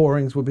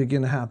outpourings would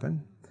begin to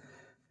happen.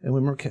 And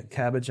remember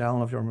cabbage? I don't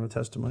know if you remember the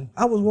testimony.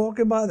 I was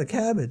walking by the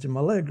cabbage and my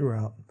leg grew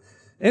out.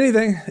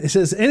 Anything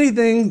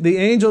that the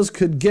angels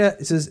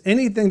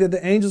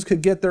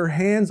could get their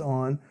hands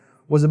on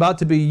was about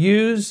to be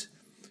used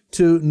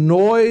to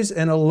noise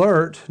and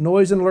alert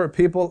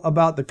people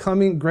about the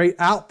coming great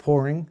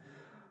outpouring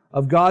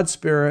of God's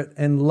Spirit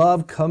and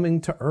love coming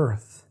to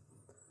earth.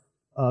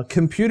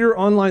 Computer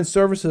online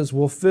services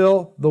will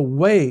feel the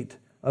weight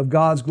of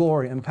God's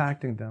glory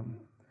impacting them.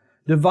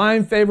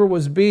 Divine favor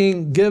was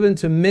being given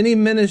to many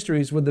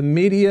ministries with the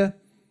media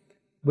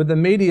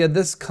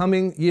this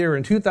coming year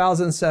in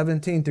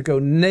 2017 to go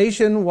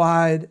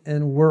nationwide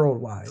and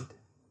worldwide.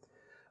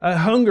 A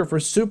hunger for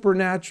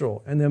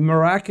supernatural and the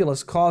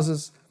miraculous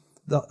caused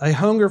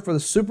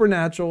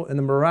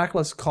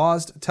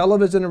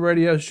television and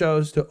radio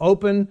shows to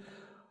open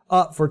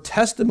up for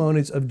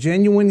testimonies of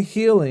genuine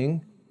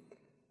healing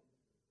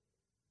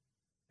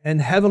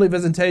and heavenly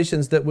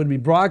visitations that would be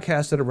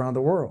broadcasted around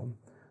the world.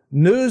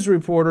 News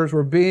reporters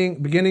were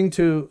beginning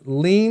to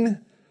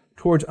lean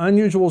towards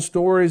unusual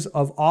stories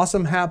of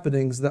awesome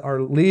happenings that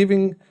are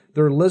leaving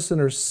their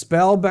listeners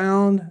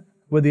spellbound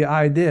with the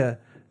idea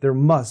there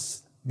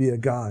must be a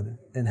God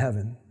in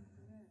heaven.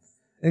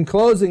 In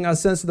closing, I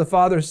sense the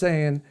Father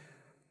saying,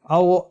 I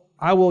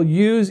will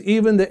use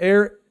even the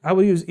air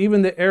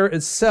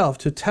itself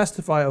to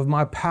testify of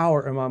my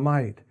power and my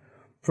might.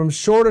 From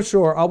shore to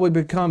shore, I will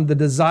become the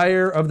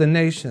desire of the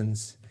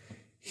nations.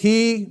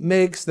 He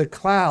makes the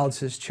clouds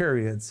his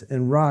chariots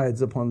and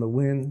rides upon the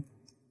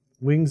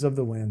wings of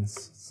the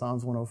winds.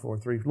 Psalms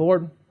 104:3.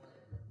 Lord,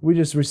 we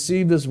just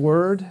received this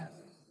word.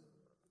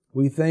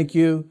 We thank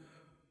you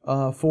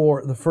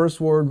for the first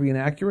word being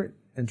accurate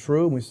and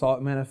true, and we saw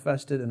it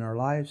manifested in our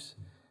lives.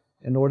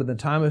 And Lord, in the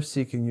time of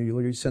seeking you,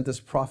 Lord, you sent this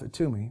prophet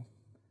to me.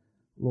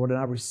 Lord, and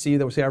I receive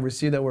that. Say, I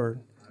receive that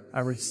word. I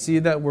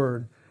receive that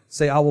word.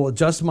 Say, I will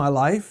adjust my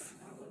life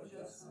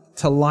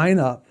to line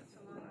up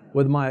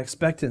with my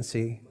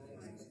expectancy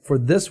for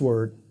this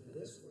word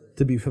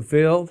to be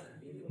fulfilled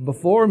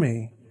before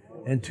me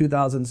in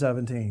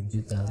 2017.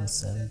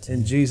 2017.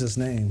 In Jesus'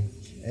 name,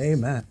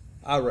 amen.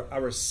 I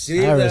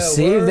receive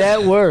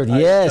that word.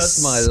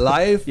 Yes. That's my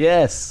life.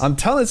 Yes. I'm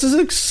telling you, this is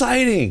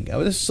exciting. I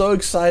mean, it's so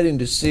exciting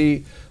to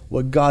see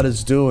what God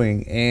is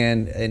doing.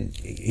 And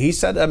he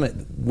said, I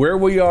mean, where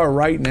we are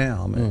right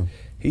now,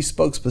 he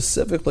spoke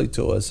specifically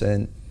to us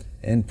and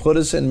put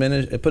us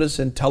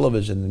in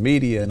television and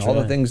media and all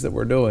the things that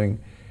we're doing.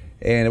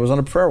 And it was on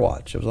a prayer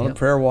watch. It was on a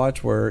prayer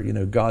watch where,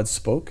 God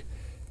spoke.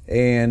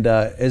 And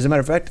as a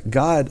matter of fact,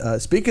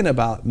 God, speaking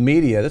about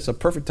media, that's a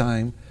perfect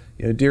time.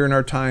 During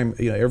our time,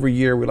 every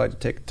year we like to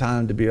take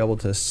time to be able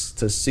to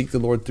seek the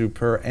Lord through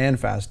prayer and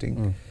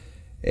fasting.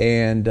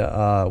 And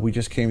we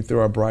just came through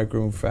our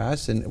bridegroom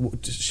fast. And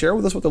share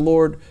with us what the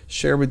Lord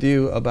shared with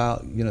you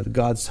about,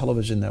 God's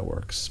television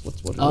networks.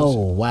 What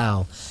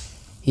wow.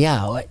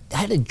 Yeah, I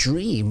had a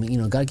dream.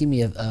 God gave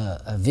me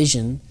a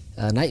vision,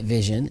 a night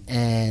vision.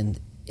 And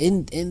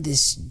in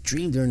this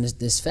dream during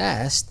this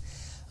fast,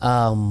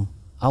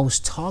 I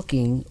was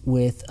talking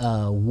with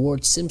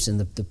Ward Simpson,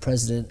 the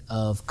president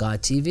of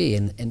God TV,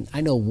 and I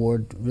know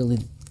Ward, really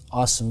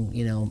awesome,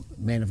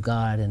 man of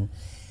God, and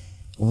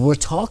we're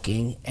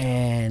talking,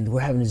 and we're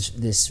having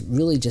this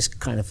really just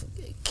kind of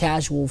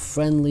casual,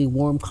 friendly,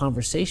 warm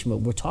conversation, but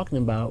we're talking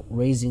about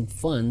raising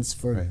funds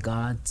for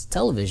God's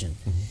television.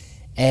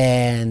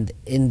 And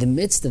in the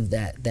midst of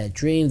that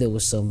dream, there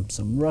was some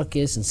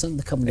ruckus and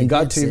something coming. And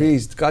God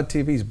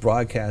TV's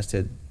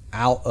broadcasted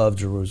out of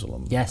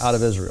Jerusalem, out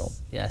of Israel.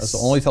 Yes. That's the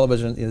only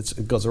television.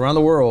 It goes around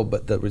the world,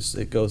 but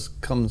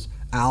comes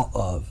out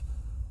of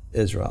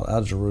Israel,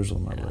 out of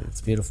Jerusalem, I believe.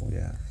 It's beautiful.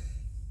 Yeah.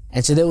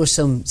 And so there was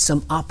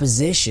some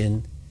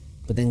opposition,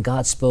 but then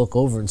God spoke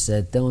over and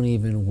said, don't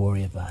even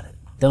worry about it.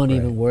 Don't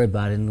even worry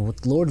about it. And what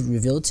the Lord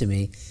revealed to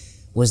me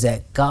was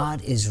that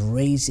God is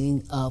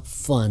raising up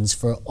funds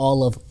for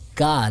all of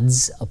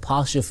God's,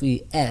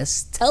 apostrophe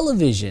S,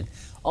 television.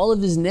 All of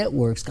his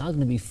networks, God's going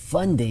to be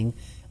funding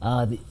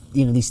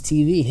his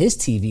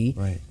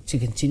TV, to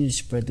continue to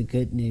spread the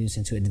good news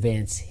and to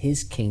advance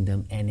his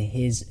kingdom and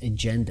his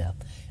agenda,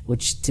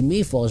 which to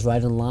me falls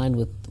right in line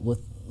with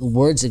the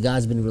words that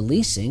God's been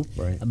releasing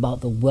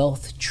about the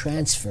wealth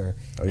transfer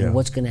and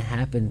what's going to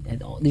happen,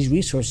 and all these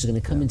resources are going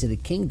to come into the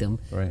kingdom,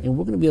 and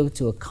we're going to be able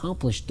to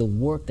accomplish the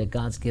work that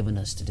God's given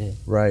us to do.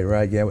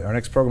 Yeah. Our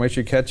next program, make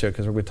sure you catch it,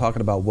 because we're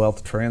talking about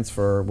wealth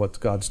transfer, what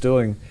God's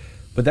doing.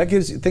 But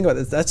think about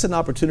it, that's an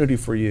opportunity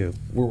for you.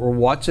 We're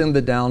watching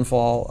the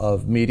downfall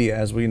of media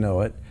as we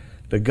know it.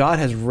 But God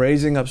is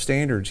raising up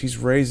standards. He's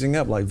raising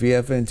up, like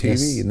VFN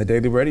TV and the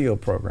daily radio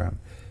program.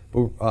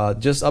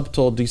 Just up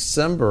till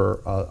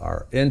December,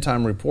 our end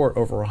time report,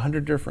 over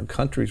 100 different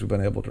countries we've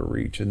been able to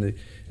reach. And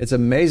it's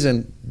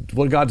amazing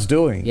what God's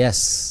doing.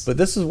 Yes. But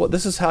this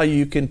is how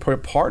you can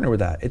partner with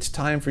that. It's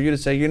time for you to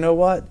say, you know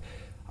what?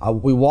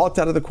 We walked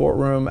out of the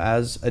courtroom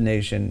as a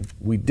nation.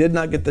 We did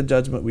not get the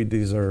judgment we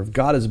deserve.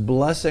 God is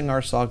blessing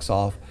our socks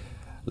off.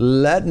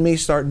 Let me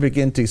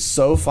begin to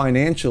sow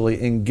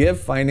financially and give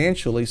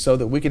financially so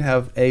that we can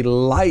have a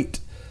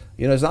light.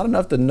 It's not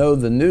enough to know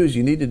the news.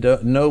 You need to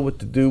know what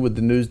to do with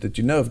the news that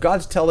you know. If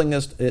God's telling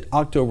us at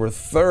October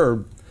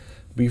 3rd,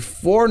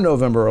 before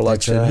November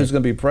election, who's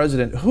going to be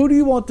president, who do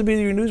you want to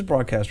be your news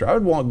broadcaster? I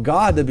would want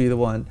God to be the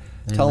one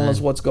telling us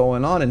what's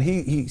going on. And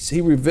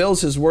he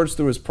reveals his words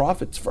through his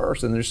prophets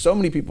first. And there's so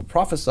many people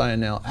prophesying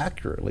now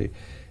accurately.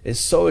 It's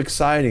so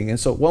exciting. And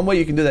so one way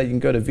you can do that, you can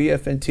go to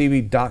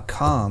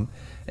vfntv.com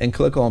and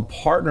click on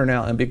Partner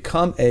Now and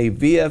become a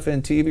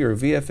VFN TV or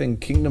VFN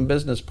Kingdom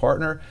Business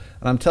Partner.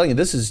 And I'm telling you,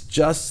 this is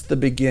just the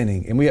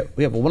beginning. And we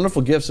have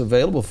wonderful gifts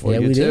available for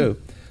you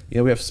too.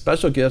 We have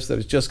special gifts that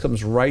it just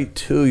comes right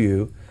to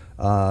you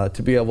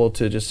to be able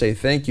to just say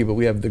thank you. But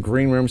we have the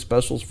green room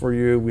specials for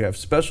you. We have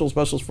specials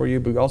for you.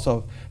 But we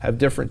also have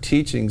different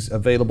teachings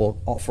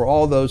available for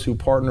all those who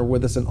partner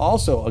with us. And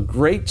also a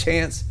great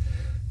chance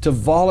to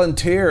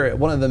volunteer at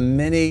one of the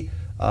many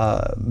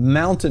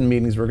mountain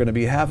meetings we're going to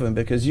be having,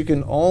 because you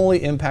can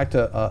only impact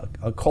a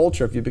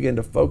culture if you begin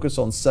to focus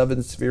on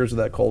 7 spheres of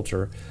that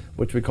culture,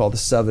 which we call the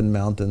 7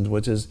 mountains,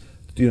 which is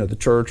the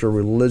church or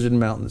religion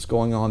mountain that's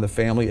going on, the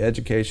family,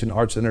 education,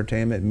 arts,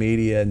 entertainment,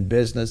 media, and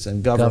business,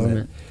 and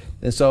government.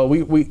 And so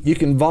you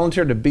can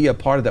volunteer to be a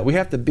part of that. We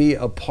have to be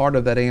a part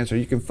of that answer.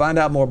 You can find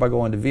out more by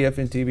going to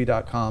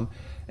vfntv.com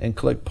and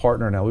click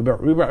Partner Now. We'll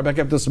be right back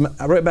after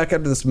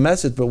this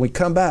message, but when we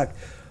come back,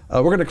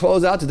 we're going to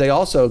close out today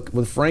also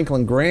with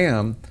Franklin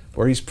Graham,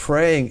 where he's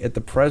praying at the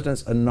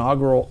president's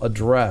inaugural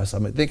address. I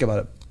mean, think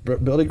about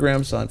it. Billy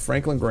Graham's son,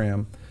 Franklin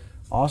Graham,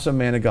 awesome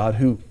man of God,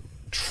 who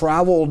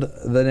traveled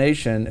the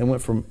nation and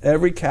went from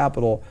every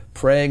capital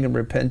praying and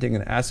repenting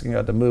and asking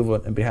God to move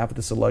on behalf of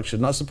this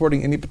election, not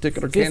supporting any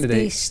particular candidate.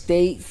 50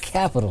 state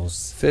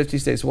capitals. 50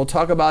 states. So we'll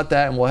talk about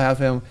that, and we'll have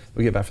him.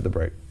 We'll get back for the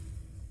break.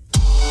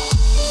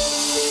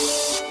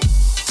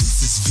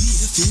 This is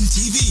VFN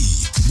TV,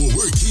 where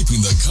we're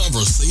keeping the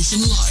conversation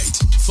light.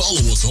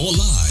 Follow us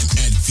online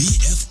at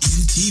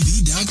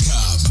vfntv.com.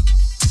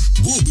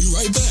 We'll be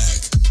right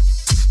back.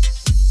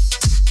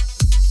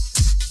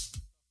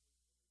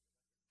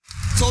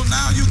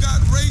 Now you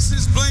got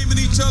racists blaming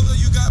each other.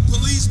 You got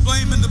police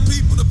blaming the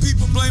people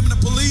blaming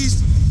the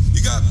police.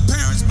 You got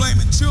parents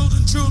blaming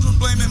children, children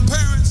blaming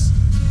parents.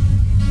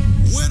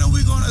 When are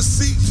we going to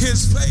seek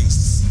his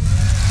face?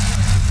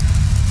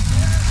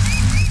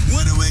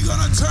 When are we going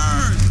to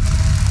turn?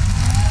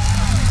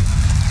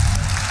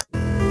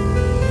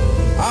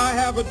 I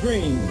have a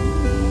dream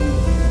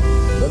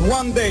that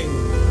one day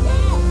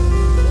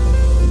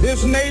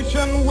this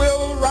nation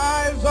will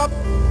rise up,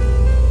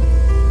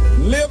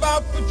 live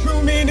out the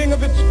true meaning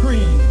of its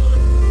creed.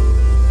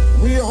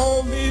 We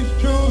hold these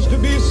truths to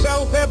be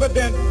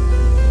self-evident,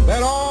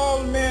 that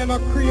all men are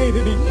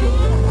created equal.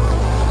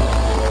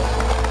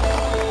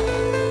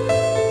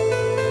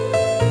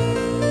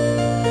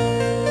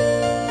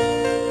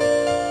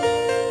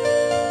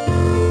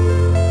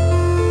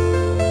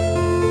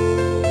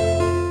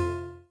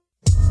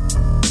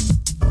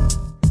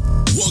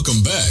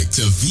 Welcome back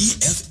to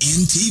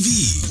VFN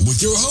TV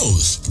with your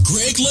host,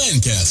 Greg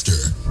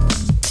Lancaster.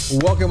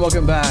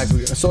 Welcome back.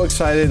 We're so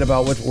excited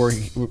about what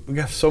we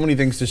got so many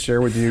things to share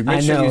with you.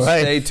 Make sure you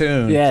stay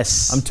tuned.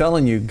 Yes. I'm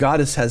telling you,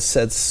 God has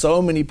said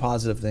so many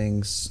positive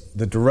things.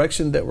 The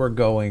direction that we're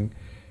going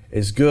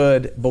is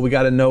good, but we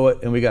got to know it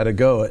and we got to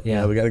go it.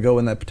 Yeah. We got to go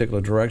in that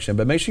particular direction.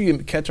 But make sure you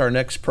catch our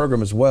next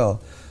program as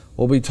well.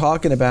 We'll be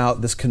talking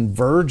about this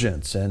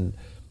convergence and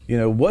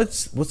what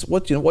is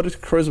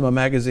Charisma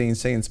Magazine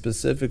saying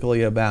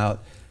specifically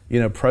about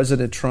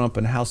President Trump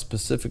and how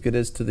specific it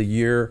is to the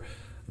year.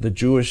 The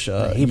Jewish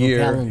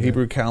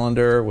Hebrew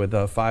calendar with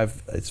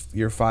it's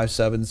year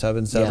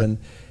 5777,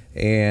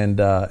 and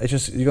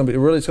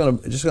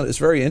it's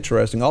very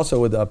interesting. Also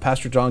with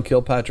Pastor John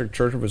Kilpatrick,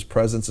 Church of His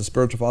Presence, a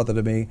spiritual father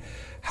to me,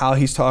 how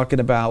he's talking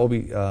about.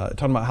 We'll be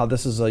talking about how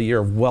this is a year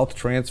of wealth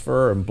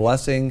transfer and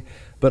blessing,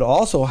 but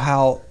also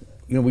how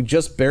we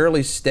just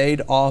barely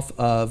stayed off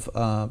of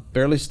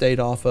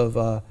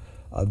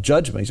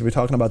judgment. So we're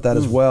talking about that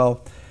as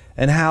well.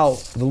 And how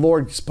the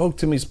Lord spoke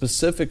to me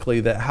specifically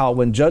that how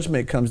when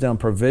judgment comes down,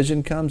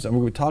 provision comes. And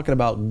we're talking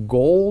about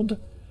gold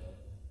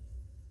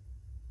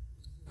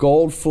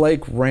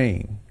flake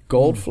rain.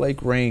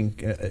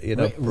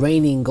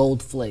 Raining gold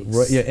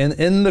flakes.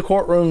 In the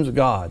courtrooms of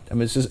God. I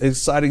mean, it's just an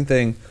exciting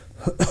thing.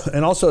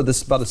 And also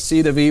this about the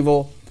seed of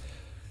evil.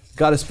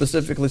 God has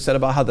specifically said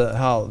about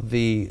how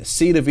the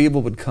seed of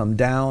evil would come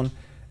down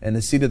and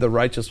the seed of the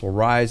righteous will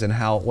rise, and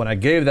how when I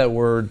gave that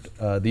word,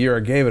 the year I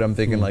gave it, I'm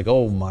thinking like,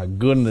 oh my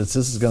goodness,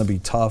 this is going to be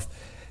tough.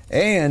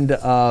 And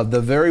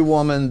the very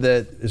woman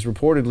that is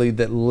reportedly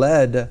that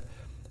led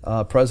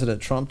President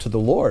Trump to the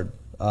Lord,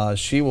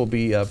 she will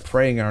be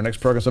praying in our next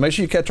program. So make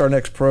sure you catch our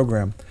next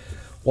program.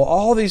 Well,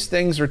 all these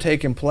things are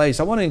taking place.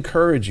 I want to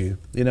encourage you.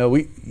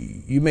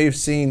 You may have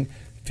seen,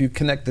 if you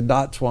connect the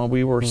dots while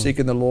we were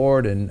seeking the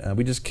Lord, and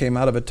we just came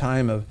out of a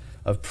time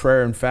of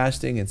prayer and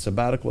fasting and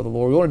sabbatical with the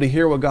Lord. We wanted to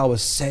hear what God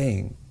was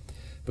saying,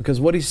 because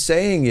what He's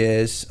saying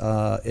is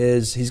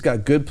He's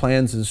got good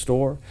plans in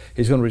store.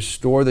 He's going to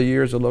restore the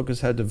years the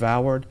locusts had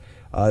devoured.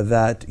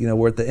 That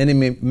where the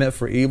enemy meant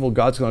for evil,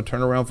 God's going to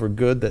turn around for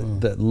good.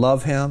 That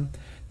love Him.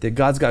 That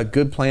God's got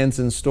good plans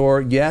in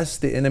store. Yes,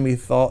 the enemy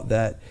thought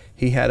that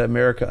he had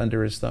America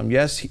under his thumb.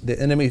 Yes,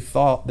 the enemy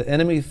thought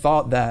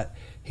that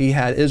he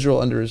had Israel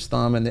under his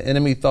thumb, and the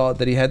enemy thought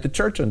that he had the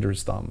church under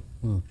his thumb.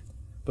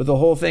 But the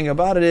whole thing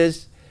about it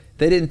is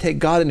they didn't take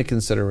God into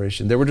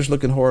consideration. They were just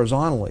looking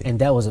horizontally. And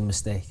that was a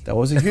mistake. That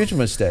was a huge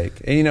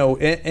mistake. And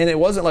and it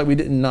wasn't like we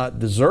did not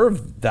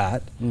deserve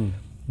that,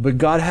 but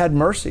God had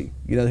mercy.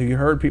 You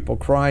heard people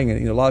crying,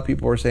 and a lot of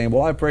people were saying,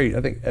 well, I prayed.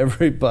 I think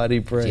everybody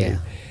prayed. Yeah.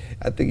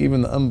 I think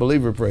even the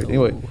unbeliever prayed.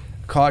 Anyway,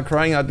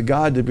 crying out to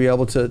God to be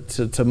able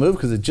to move,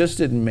 because it just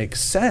didn't make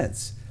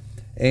sense.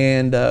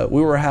 And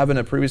we were having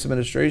a previous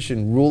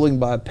administration ruling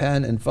by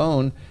pen and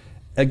phone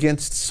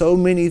against so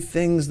many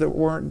things that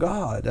weren't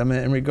God. I mean,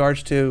 in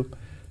regards to,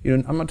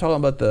 I'm not talking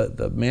about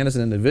the man as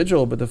an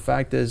individual, but the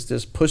fact is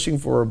just pushing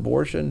for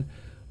abortion,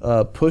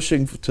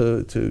 pushing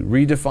to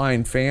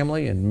redefine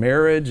family and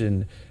marriage,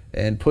 and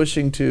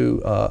pushing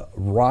to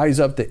rise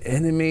up the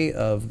enemy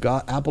of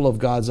God, apple of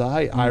God's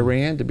eye,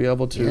 Iran, to be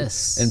able to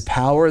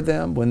empower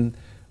them when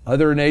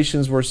other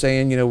nations were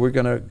saying, we're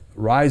going to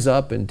rise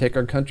up and take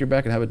our country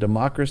back and have a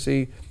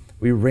democracy.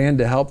 We ran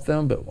to help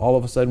them, but all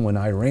of a sudden when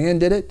Iran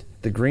did it,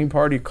 the Green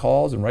Party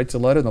calls and writes a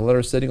letter, and the letter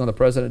is sitting on the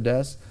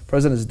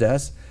president's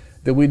desk,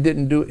 that we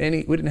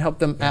didn't help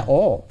them at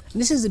all.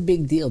 This is a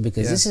big deal,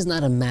 because this is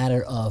not a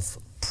matter of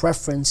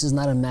preference, it's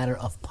not a matter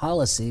of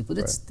policy, but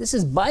this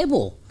is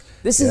Bible.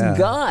 This is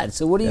God.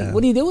 So what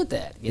do you do with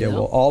that?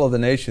 Well, all of the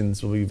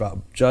nations will be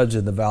judged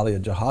in the Valley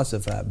of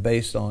Jehoshaphat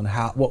based on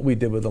what we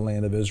did with the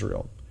land of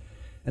Israel.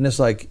 And it's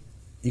like,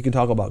 you can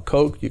talk about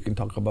Coke, you can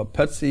talk about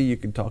Pepsi, you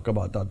can talk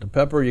about Dr.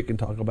 Pepper, you can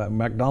talk about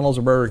McDonald's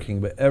or Burger King,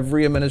 but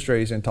every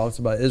administration talks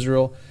about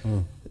Israel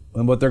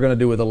and what they're going to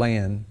do with the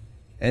land.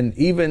 And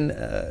even,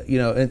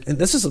 and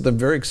this is something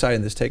very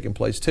exciting that's taking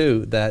place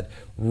too, that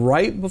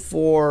right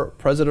before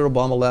President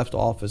Obama left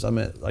office,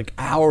 like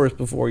hours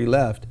before he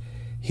left,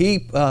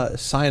 he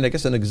signed, I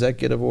guess, an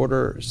executive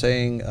order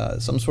saying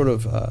some sort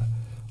of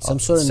Some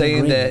sort of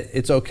saying agreement. that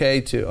it's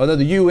okay to, although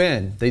the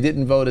UN, they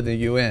didn't vote in the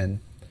UN.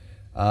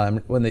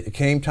 When it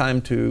came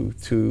time to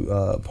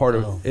part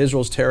of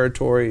Israel's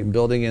territory and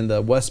building in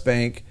the West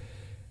Bank,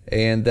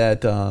 and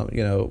that,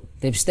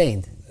 they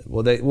abstained.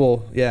 But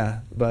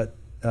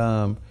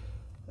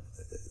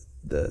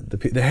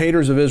the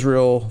haters of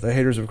Israel, the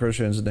haters of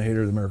Christians, and the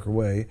haters of the American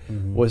way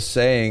was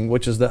saying,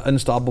 which is the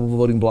unstoppable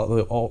voting bloc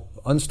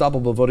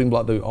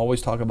that we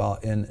always talk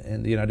about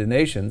in the United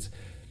Nations,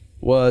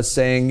 was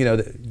saying,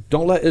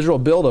 don't let Israel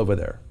build over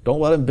there. Don't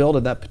let them build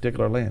in that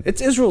particular land.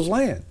 It's Israel's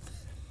land.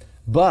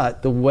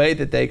 But the way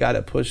that they got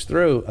it pushed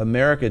through,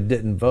 America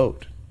didn't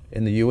vote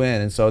in the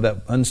UN, and so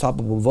that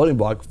unstoppable voting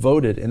bloc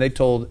voted, and they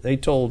told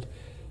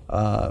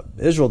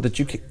Israel that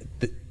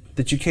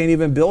you can't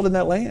even build in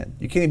that land.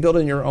 You can't even build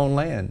in your own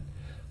land.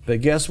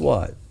 But guess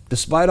what?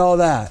 Despite all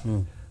that,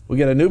 we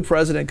get a new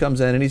president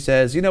comes in and he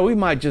says, we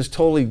might just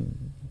totally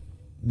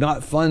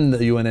not fund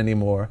the UN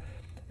anymore.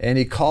 And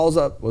he calls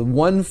up with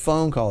one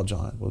phone call,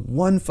 John,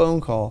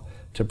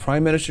 to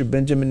Prime Minister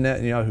Benjamin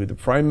Netanyahu, the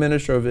Prime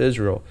Minister of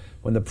Israel.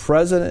 When the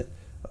President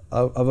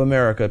of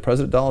America,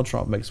 President Donald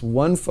Trump, makes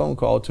one phone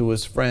call to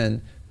his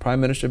friend,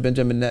 Prime Minister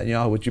Benjamin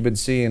Netanyahu, which you've been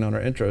seeing on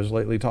our intros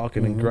lately,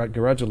 talking and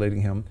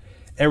congratulating him,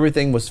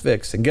 everything was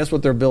fixed. And guess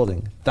what they're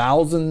building?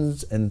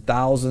 Thousands and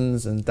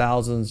thousands and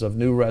thousands of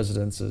new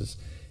residences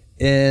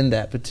in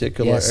that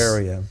particular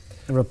area.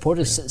 And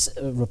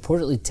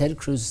reportedly, Ted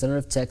Cruz, Senator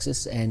of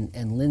Texas,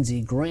 and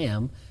Lindsey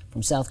Graham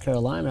from South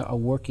Carolina are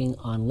working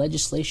on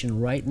legislation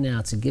right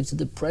now to give to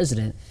the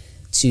president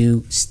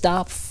to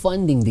stop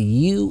funding the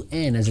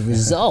UN as a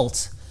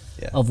result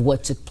of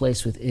what took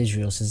place with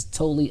Israel. This is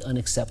totally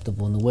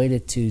unacceptable. And the way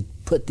to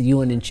put the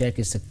UN in check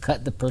is to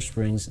cut the purse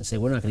strings and say,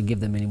 we're not going to give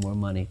them any more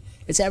money.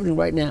 It's happening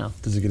right now.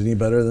 Does it get any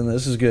better than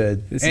this? Is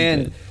good.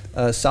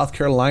 South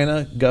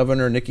Carolina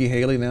Governor Nikki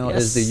Haley now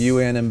is the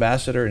UN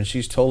ambassador, and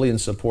she's totally in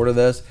support of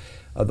this.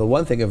 The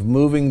one thing of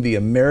moving the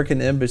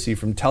American embassy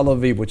from Tel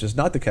Aviv, which is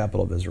not the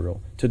capital of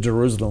Israel, to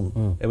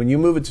Jerusalem. And when you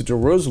move it to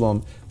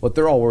Jerusalem, what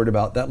they're all worried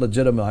about, that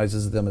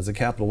legitimizes them as a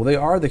capital. Well, they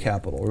are the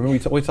capital.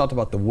 Remember, we talked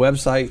about the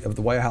website of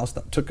the White House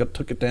that took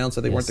it down,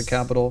 so they weren't the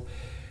capital.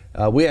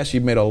 We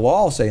actually made a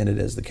law saying it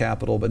is the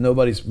capital, but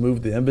nobody's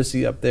moved the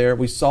embassy up there.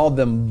 We saw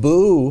them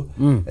boo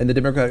in the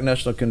Democratic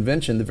National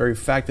Convention the very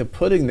fact of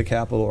putting the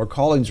capital or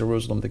calling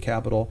Jerusalem the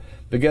capital.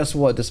 But guess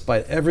what?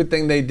 Despite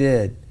everything they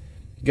did,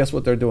 guess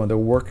what they're doing? They're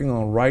working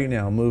on right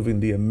now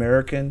moving the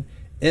American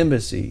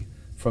embassy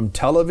from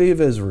Tel Aviv,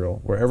 Israel,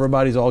 where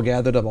everybody's all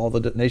gathered up, all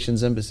the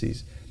nation's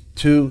embassies,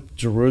 to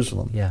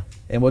Jerusalem.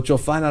 And what you'll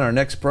find on our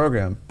next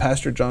program,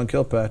 Pastor John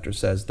Kilpatrick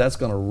says that's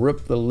going to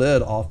rip the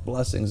lid off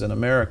blessings in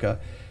America.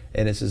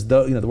 And it says,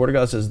 the Word of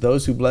God says,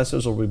 those who bless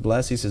us will be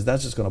blessed. He says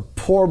that's just going to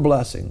pour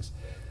blessings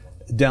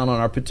down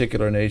on our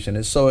particular nation.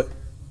 And so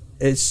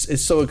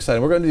it's so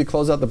exciting. We're going to need to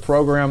close out the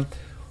program.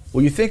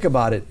 When you think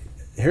about it,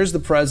 here's the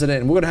president,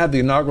 and we're going to have the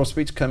inaugural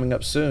speech coming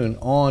up soon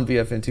on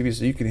VFN TV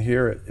so you can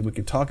hear it and we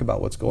can talk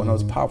about what's going on.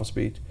 It's a powerful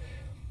speech.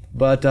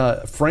 But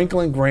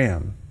Franklin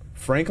Graham,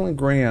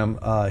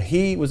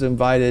 he was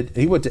invited.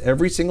 He went to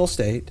every single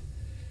state,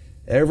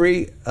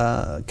 every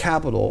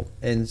capital,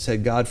 and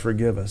said, God,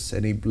 forgive us.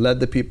 And he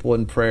led the people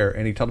in prayer,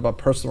 and he talked about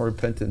personal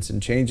repentance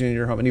and changing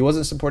your home. And he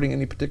wasn't supporting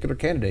any particular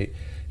candidate.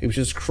 He was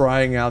just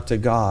crying out to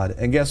God.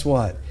 And guess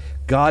what?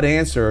 God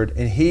answered,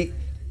 and he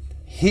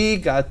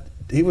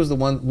was the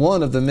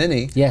one of the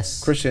many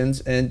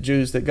Christians and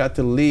Jews that got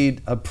to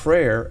lead a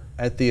prayer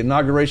at the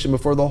inauguration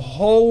before the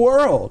whole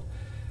world.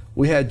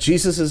 We had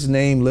Jesus'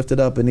 name lifted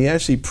up, and he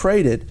actually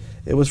prayed it.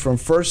 It was from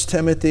 1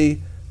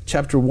 Timothy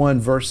chapter 1,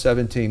 verse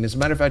 17. As a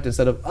matter of fact,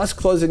 instead of us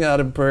closing out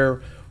in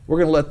prayer, we're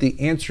going to let the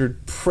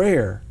answered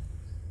prayer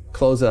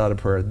close out in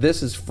prayer.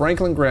 This is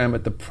Franklin Graham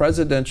at the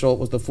presidential,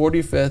 was the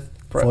 45th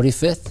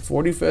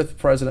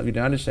president of the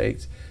United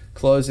States,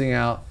 closing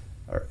out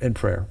in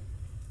prayer.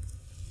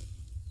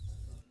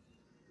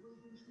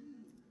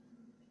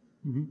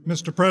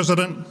 Mr.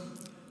 President,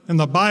 in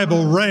the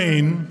Bible,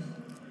 rain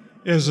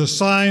is a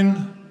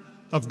sign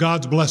of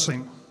God's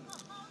blessing.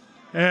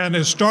 And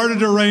it started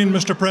to rain,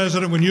 Mr.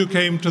 President, when you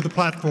came to the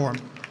platform.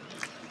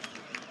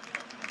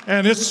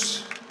 And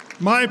it's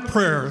my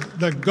prayer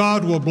that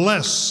God will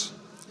bless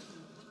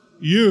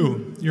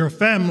you, your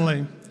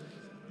family,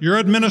 your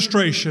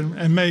administration,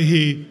 and may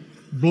He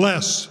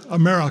bless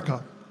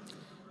America.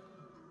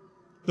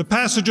 The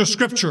passage of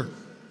Scripture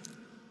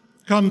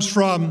comes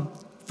from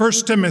 1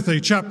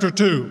 Timothy chapter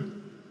 2.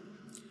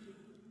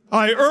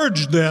 I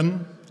urge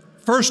then,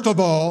 first of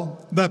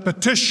all, that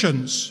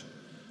petitions,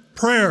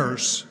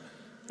 prayers,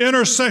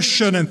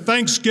 intercession, and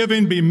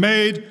thanksgiving be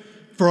made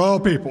for all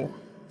people,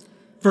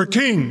 for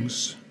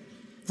kings,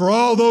 for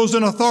all those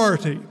in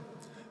authority,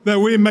 that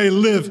we may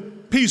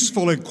live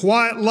peaceful and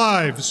quiet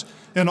lives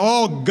in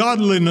all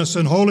godliness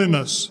and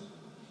holiness.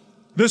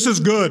 This is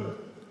good,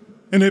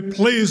 and it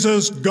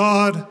pleases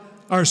God,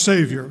 our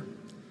Savior,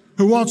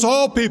 who wants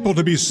all people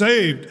to be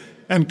saved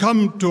and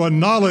come to a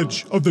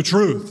knowledge of the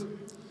truth.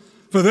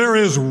 For there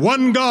is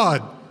one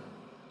God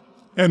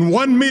and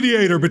one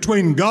mediator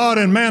between God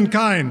and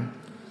mankind,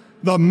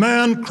 the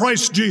man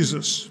Christ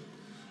Jesus,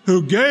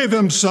 who gave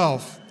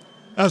himself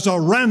as a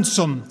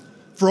ransom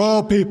for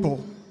all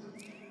people.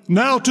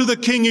 Now to the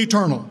King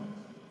eternal,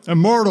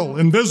 immortal,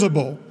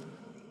 invisible,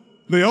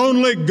 the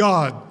only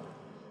God,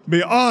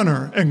 be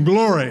honor and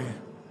glory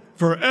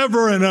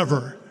forever and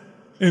ever.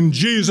 In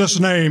Jesus'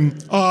 name,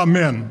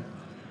 amen.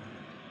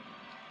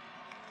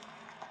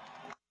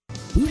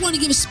 We want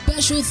to give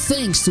special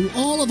thanks to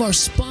all of our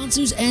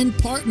sponsors and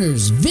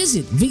partners.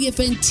 Visit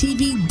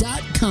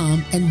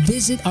VFNTV.com and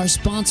visit our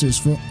sponsors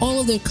for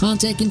all of their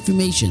contact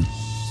information,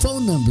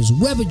 phone numbers,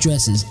 web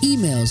addresses,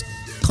 emails.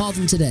 Call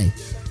them today.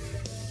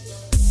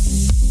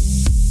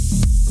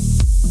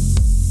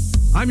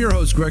 I'm your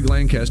host, Greg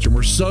Lancaster, and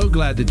we're so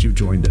glad that you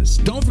joined us.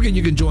 Don't forget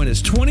you can join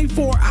us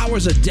 24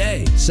 hours a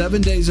day, 7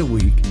 days a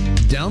week.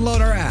 Download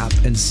our app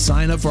and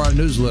sign up for our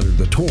newsletter,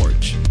 The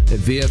Torch, at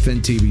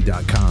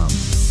VFNTV.com.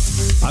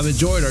 I've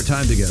enjoyed our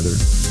time together.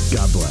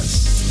 God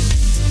bless.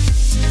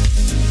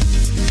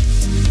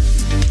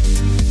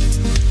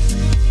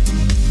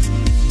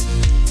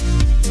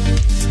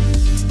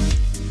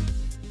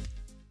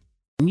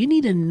 You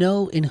need to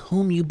know in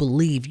whom you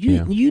believe.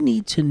 You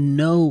need to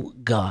know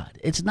God.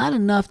 It's not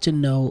enough to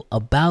know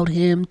about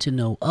him, to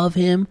know of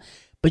him,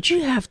 but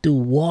you have to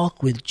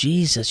walk with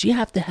Jesus. You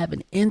have to have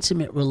an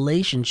intimate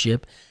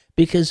relationship,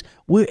 because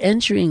we're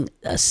entering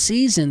a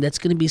season that's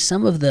going to be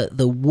some of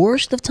the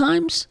worst of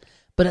times,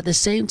 but at the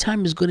same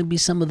time is going to be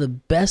some of the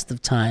best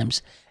of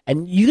times.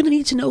 And you're going to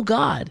need to know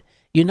God.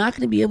 You're not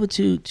going to be able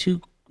to,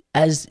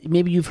 as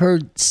maybe you've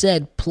heard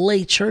said,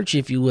 play church,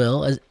 if you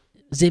will, as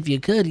if you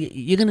could.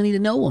 You're going to need to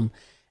know him.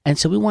 And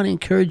so we want to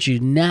encourage you.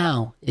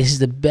 Now is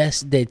the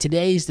best day.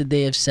 Today is the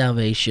day of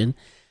salvation.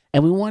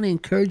 And we want to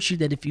encourage you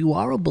that if you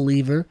are a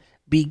believer,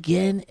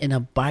 begin an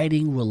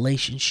abiding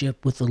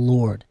relationship with the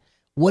Lord.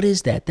 What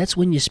is that? That's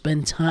when you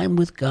spend time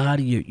with God,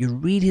 you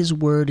read his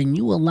word, and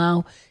you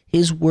allow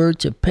his word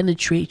to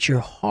penetrate your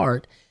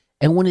heart.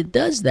 And when it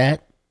does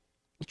that,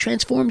 it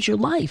transforms your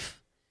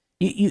life.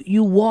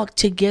 You walk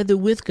together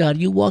with God.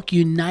 You walk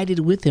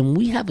united with him.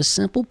 We have a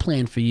simple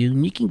plan for you,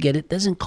 and you can get it. It doesn't